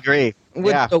 yeah. I agree.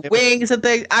 With the wings and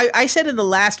things. I said in the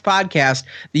last podcast,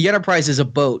 the Enterprise is a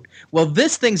boat. Well,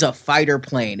 this thing's a fighter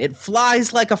plane. It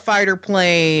flies like a fighter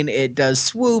plane. It does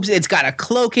swoops. It's got a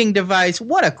cloaking device.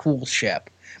 What a cool ship.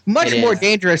 Much more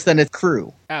dangerous than its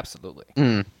crew. Absolutely.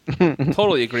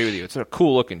 Totally agree with you. It's a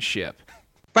cool-looking ship.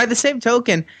 By the same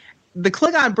token, the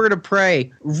Klingon bird of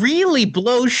prey really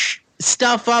blows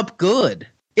stuff up good.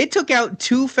 It took out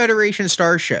 2 Federation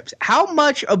starships. How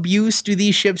much abuse do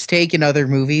these ships take in other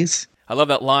movies? I love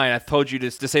that line. I told you to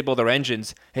disable their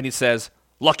engines, and he says,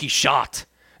 "Lucky shot."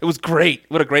 It was great.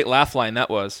 What a great laugh line that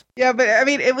was. Yeah, but I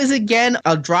mean, it was again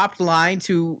a dropped line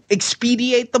to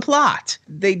expedite the plot.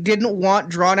 They didn't want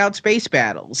drawn-out space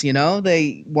battles, you know?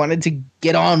 They wanted to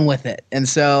get on with it. And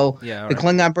so the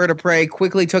Klingon bird of prey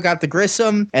quickly took out the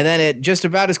Grissom, and then it just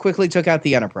about as quickly took out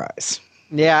the Enterprise.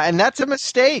 Yeah, and that's a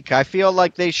mistake. I feel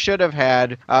like they should have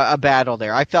had a battle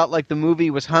there. I felt like the movie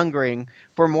was hungering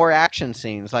for more action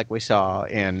scenes like we saw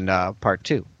in Part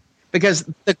 2. Because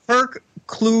the Kirk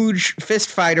Kluge fist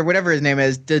fight, or whatever his name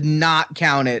is, did not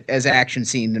count it as action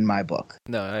scene in my book.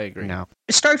 No, I agree. No.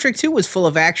 Star Trek 2 was full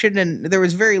of action, and there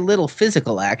was very little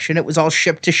physical action. It was all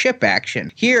ship-to-ship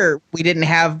action. Here, we didn't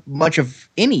have much of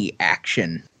any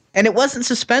action. And it wasn't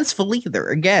suspenseful either.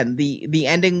 Again, the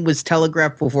ending was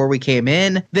telegraphed before we came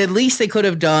in. The least they could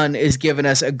have done is given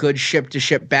us a good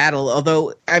ship-to-ship battle.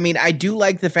 Although, I mean, I do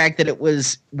like the fact that it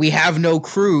was, we have no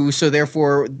crew, so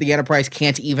therefore the Enterprise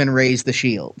can't even raise the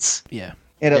shields. Yeah.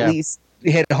 It at least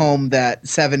hit home that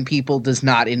 7 people does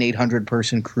not an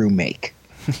 800-person crew make.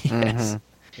 Yes.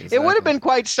 Exactly. It would have been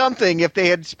quite something if they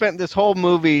had spent this whole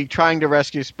movie trying to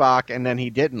rescue Spock and then he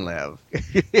didn't live.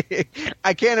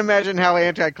 I can't imagine how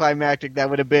anticlimactic that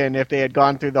would have been if they had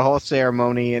gone through the whole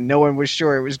ceremony and no one was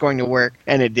sure it was going to work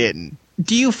and it didn't.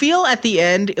 Do you feel at the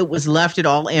end it was left at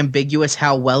all ambiguous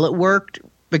how well it worked?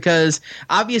 Because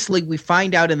obviously we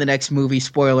find out in the next movie,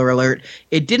 spoiler alert,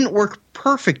 it didn't work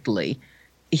perfectly.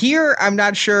 Here, I'm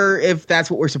not sure if that's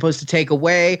what we're supposed to take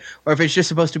away, or if it's just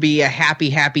supposed to be a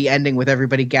happy ending with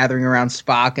everybody gathering around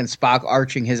Spock and Spock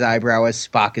arching his eyebrow as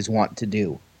Spock is wont to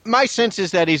do. My sense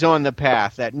is that he's on the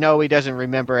path, that no, he doesn't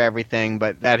remember everything,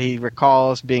 but that he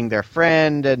recalls being their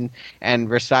friend and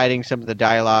reciting some of the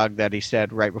dialogue that he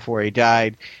said right before he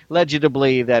died, led you to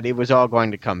believe that it was all going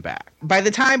to come back. By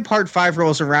the time Part 5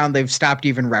 rolls around, they've stopped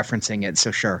even referencing it, so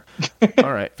sure.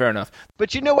 All right, fair enough.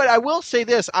 But you know what? I will say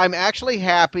this. I'm actually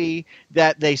happy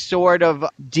that they sort of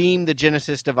deemed the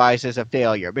Genesis device as a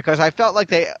failure, because I felt like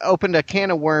they opened a can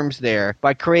of worms there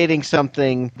by creating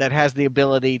something that has the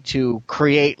ability to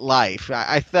create life.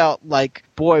 I felt like,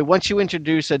 boy, once you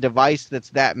introduce a device that's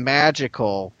that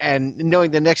magical, and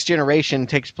knowing the next generation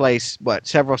takes place,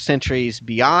 several centuries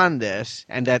beyond this,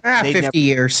 and that 50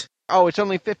 years. Oh, it's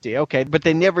only 50. Okay. But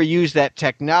they never used that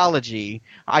technology.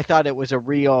 I thought it was a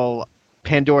real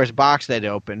Pandora's box that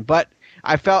opened. But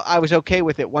I felt I was okay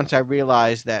with it once I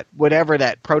realized that whatever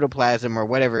that protoplasm or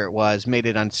whatever it was made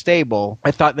it unstable.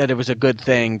 I thought that it was a good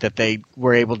thing that they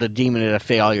were able to deem it a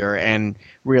failure and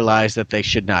realize that they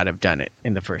should not have done it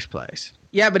in the first place.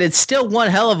 Yeah, but it's still one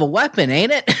hell of a weapon,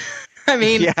 ain't it? I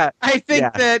mean, I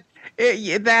think that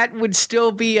that would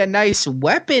still be a nice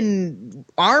weapon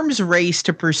arms race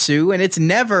to pursue, and it's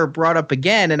never brought up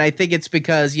again. And I think it's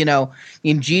because, you know,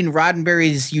 in Gene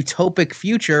Roddenberry's utopic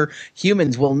future,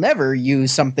 humans will never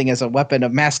use something as a weapon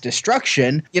of mass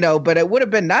destruction, you know, but it would have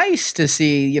been nice to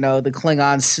see, you know, the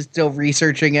Klingons still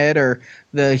researching it, or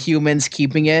the humans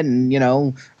keeping it, and, you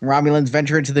know, Romulans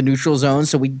venture into the neutral zone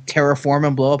so we terraform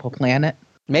and blow up a planet.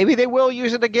 Maybe they will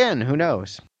use it again. Who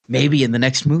knows? maybe in the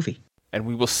next movie. And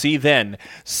we will see then.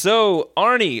 So,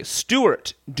 Arnie,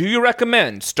 Stuart, do you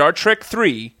recommend Star Trek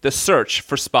III, The Search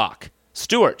for Spock?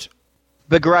 Stuart.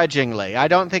 Begrudgingly. I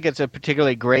don't think it's a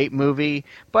particularly great movie,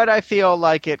 but I feel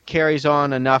like it carries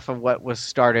on enough of what was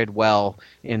started well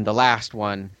in the last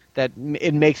one that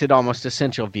it makes it almost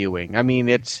essential viewing. I mean,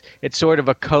 it's sort of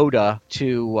a coda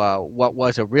to what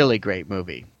was a really great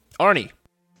movie. Arnie.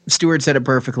 Stuart said it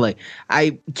perfectly.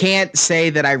 I can't say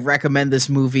that I recommend this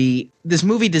movie. This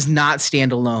movie does not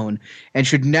stand alone and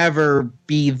should never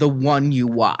be the one you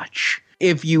watch.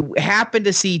 If you happen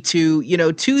to see 2,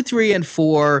 3, and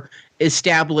 4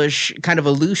 establish kind of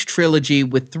a loose trilogy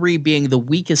with 3 being the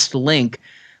weakest link,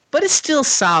 but it's still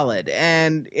solid.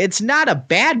 And it's not a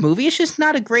bad movie. It's just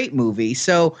not a great movie.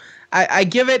 So I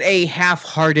give it a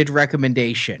half-hearted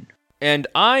recommendation. And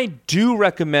I do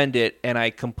recommend it, and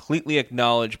I completely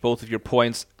acknowledge both of your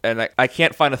points, and I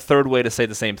can't find a third way to say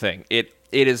the same thing. It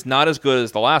is not as good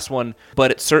as the last one, but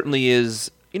it certainly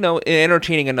is, an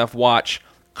entertaining enough watch.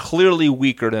 Clearly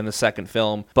weaker than the second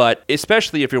film, but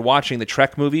especially if you're watching the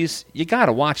Trek movies, you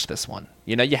gotta watch this one.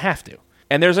 You have to.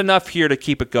 And there's enough here to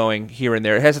keep it going here and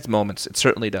there. It has its moments. It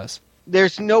certainly does.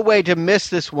 There's no way to miss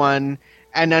this one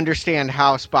and understand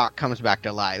how Spock comes back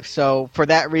to life. So for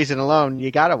that reason alone,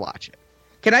 you gotta watch it.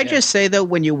 Can I just say, though,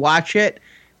 when you watch it,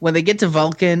 when they get to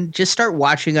Vulcan, just start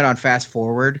watching it on fast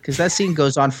forward, because that scene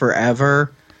goes on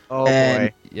forever. Oh,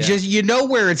 boy. Yeah. Just,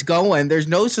 where it's going. There's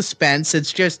no suspense.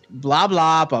 It's just blah,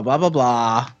 blah, blah, blah, blah,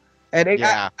 blah. And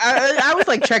I was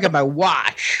like checking my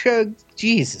watch.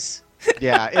 Jesus.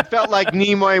 Yeah, it felt like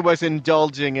Nimoy was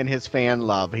indulging in his fan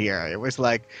love here. It was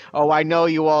like, oh, I know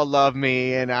you all love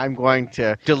me, and I'm going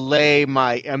to delay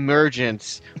my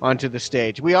emergence onto the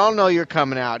stage. We all know you're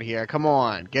coming out here. Come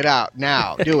on, get out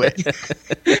now. Do it.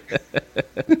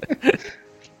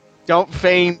 Don't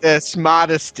feign this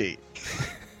modesty.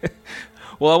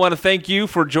 Well, I want to thank you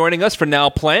for joining us for Now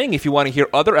Playing. If you want to hear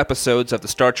other episodes of the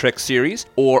Star Trek series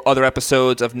or other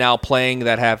episodes of Now Playing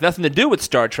that have nothing to do with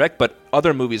Star Trek but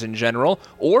other movies in general,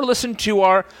 or listen to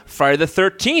our Friday the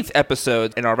 13th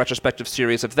episode in our retrospective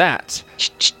series of that,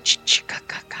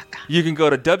 you can go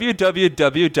to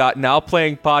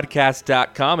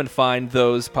www.nowplayingpodcast.com and find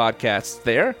those podcasts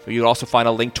there. You'll also find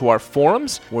a link to our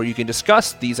forums where you can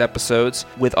discuss these episodes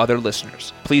with other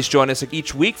listeners. Please join us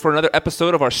each week for another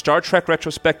episode of our Star Trek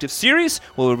retrospective series.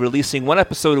 We'll be releasing one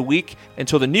episode a week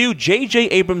until the new J.J.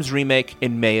 Abrams remake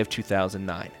in May of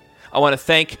 2009. I want to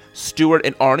thank Stuart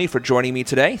and Arnie for joining me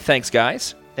today. Thanks,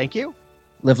 guys. Thank you.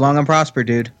 Live long and prosper,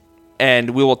 dude. And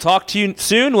we will talk to you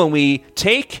soon when we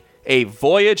take a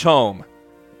voyage home.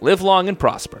 Live long and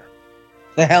prosper.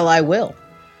 The hell I will.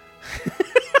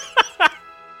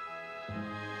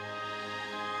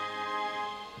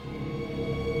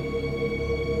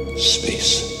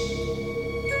 Space.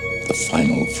 The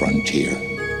final frontier.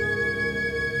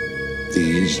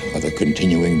 These are the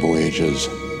continuing voyages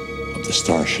of the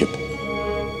Starship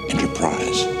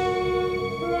Enterprise.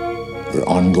 Her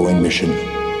ongoing mission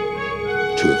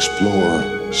to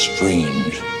explore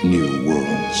strange new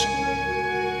worlds,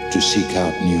 to seek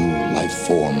out new life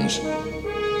forms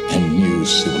and new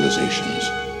civilizations,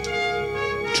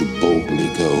 to boldly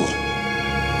go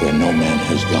where no man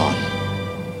has gone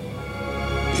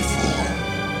before.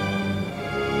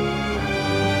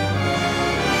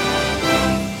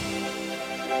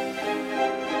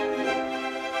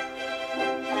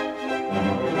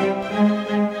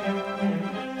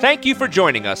 Thank you for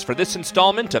joining us for this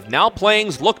installment of Now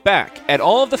Playing's Look Back at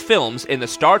all of the films in the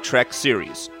Star Trek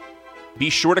series.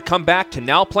 Be sure to come back to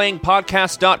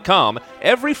NowPlayingPodcast.com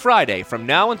every Friday from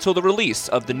now until the release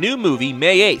of the new movie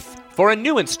May 8th for a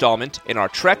new installment in our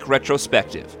Trek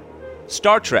retrospective.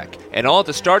 Star Trek and all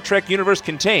the Star Trek universe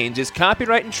contains is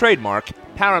copyright and trademark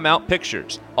Paramount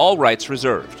Pictures, all rights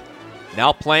reserved.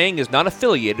 Now Playing is not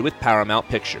affiliated with Paramount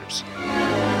Pictures.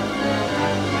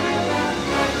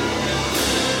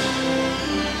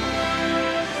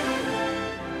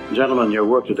 Gentlemen, your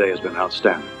work today has been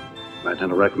outstanding. I tend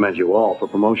to recommend you all for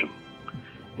promotion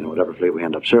in whatever fleet we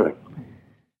end up serving.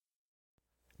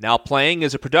 Now Playing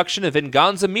is a production of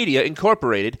Venganza Media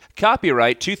Incorporated,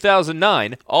 copyright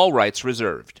 2009, all rights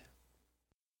reserved.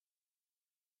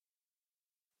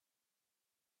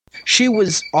 She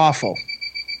was awful.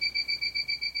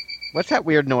 What's that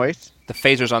weird noise? The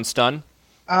phaser's on stun.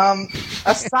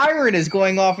 A siren is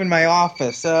going off in my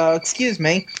office. Excuse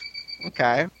me.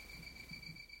 Okay.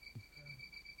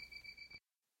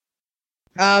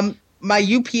 My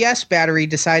UPS battery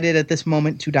decided at this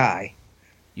moment to die.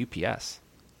 UPS.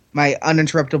 My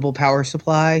uninterruptible power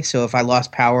supply, so if I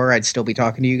lost power, I'd still be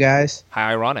talking to you guys. How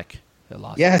ironic. It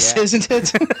lost. Yes, Yeah. isn't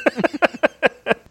it?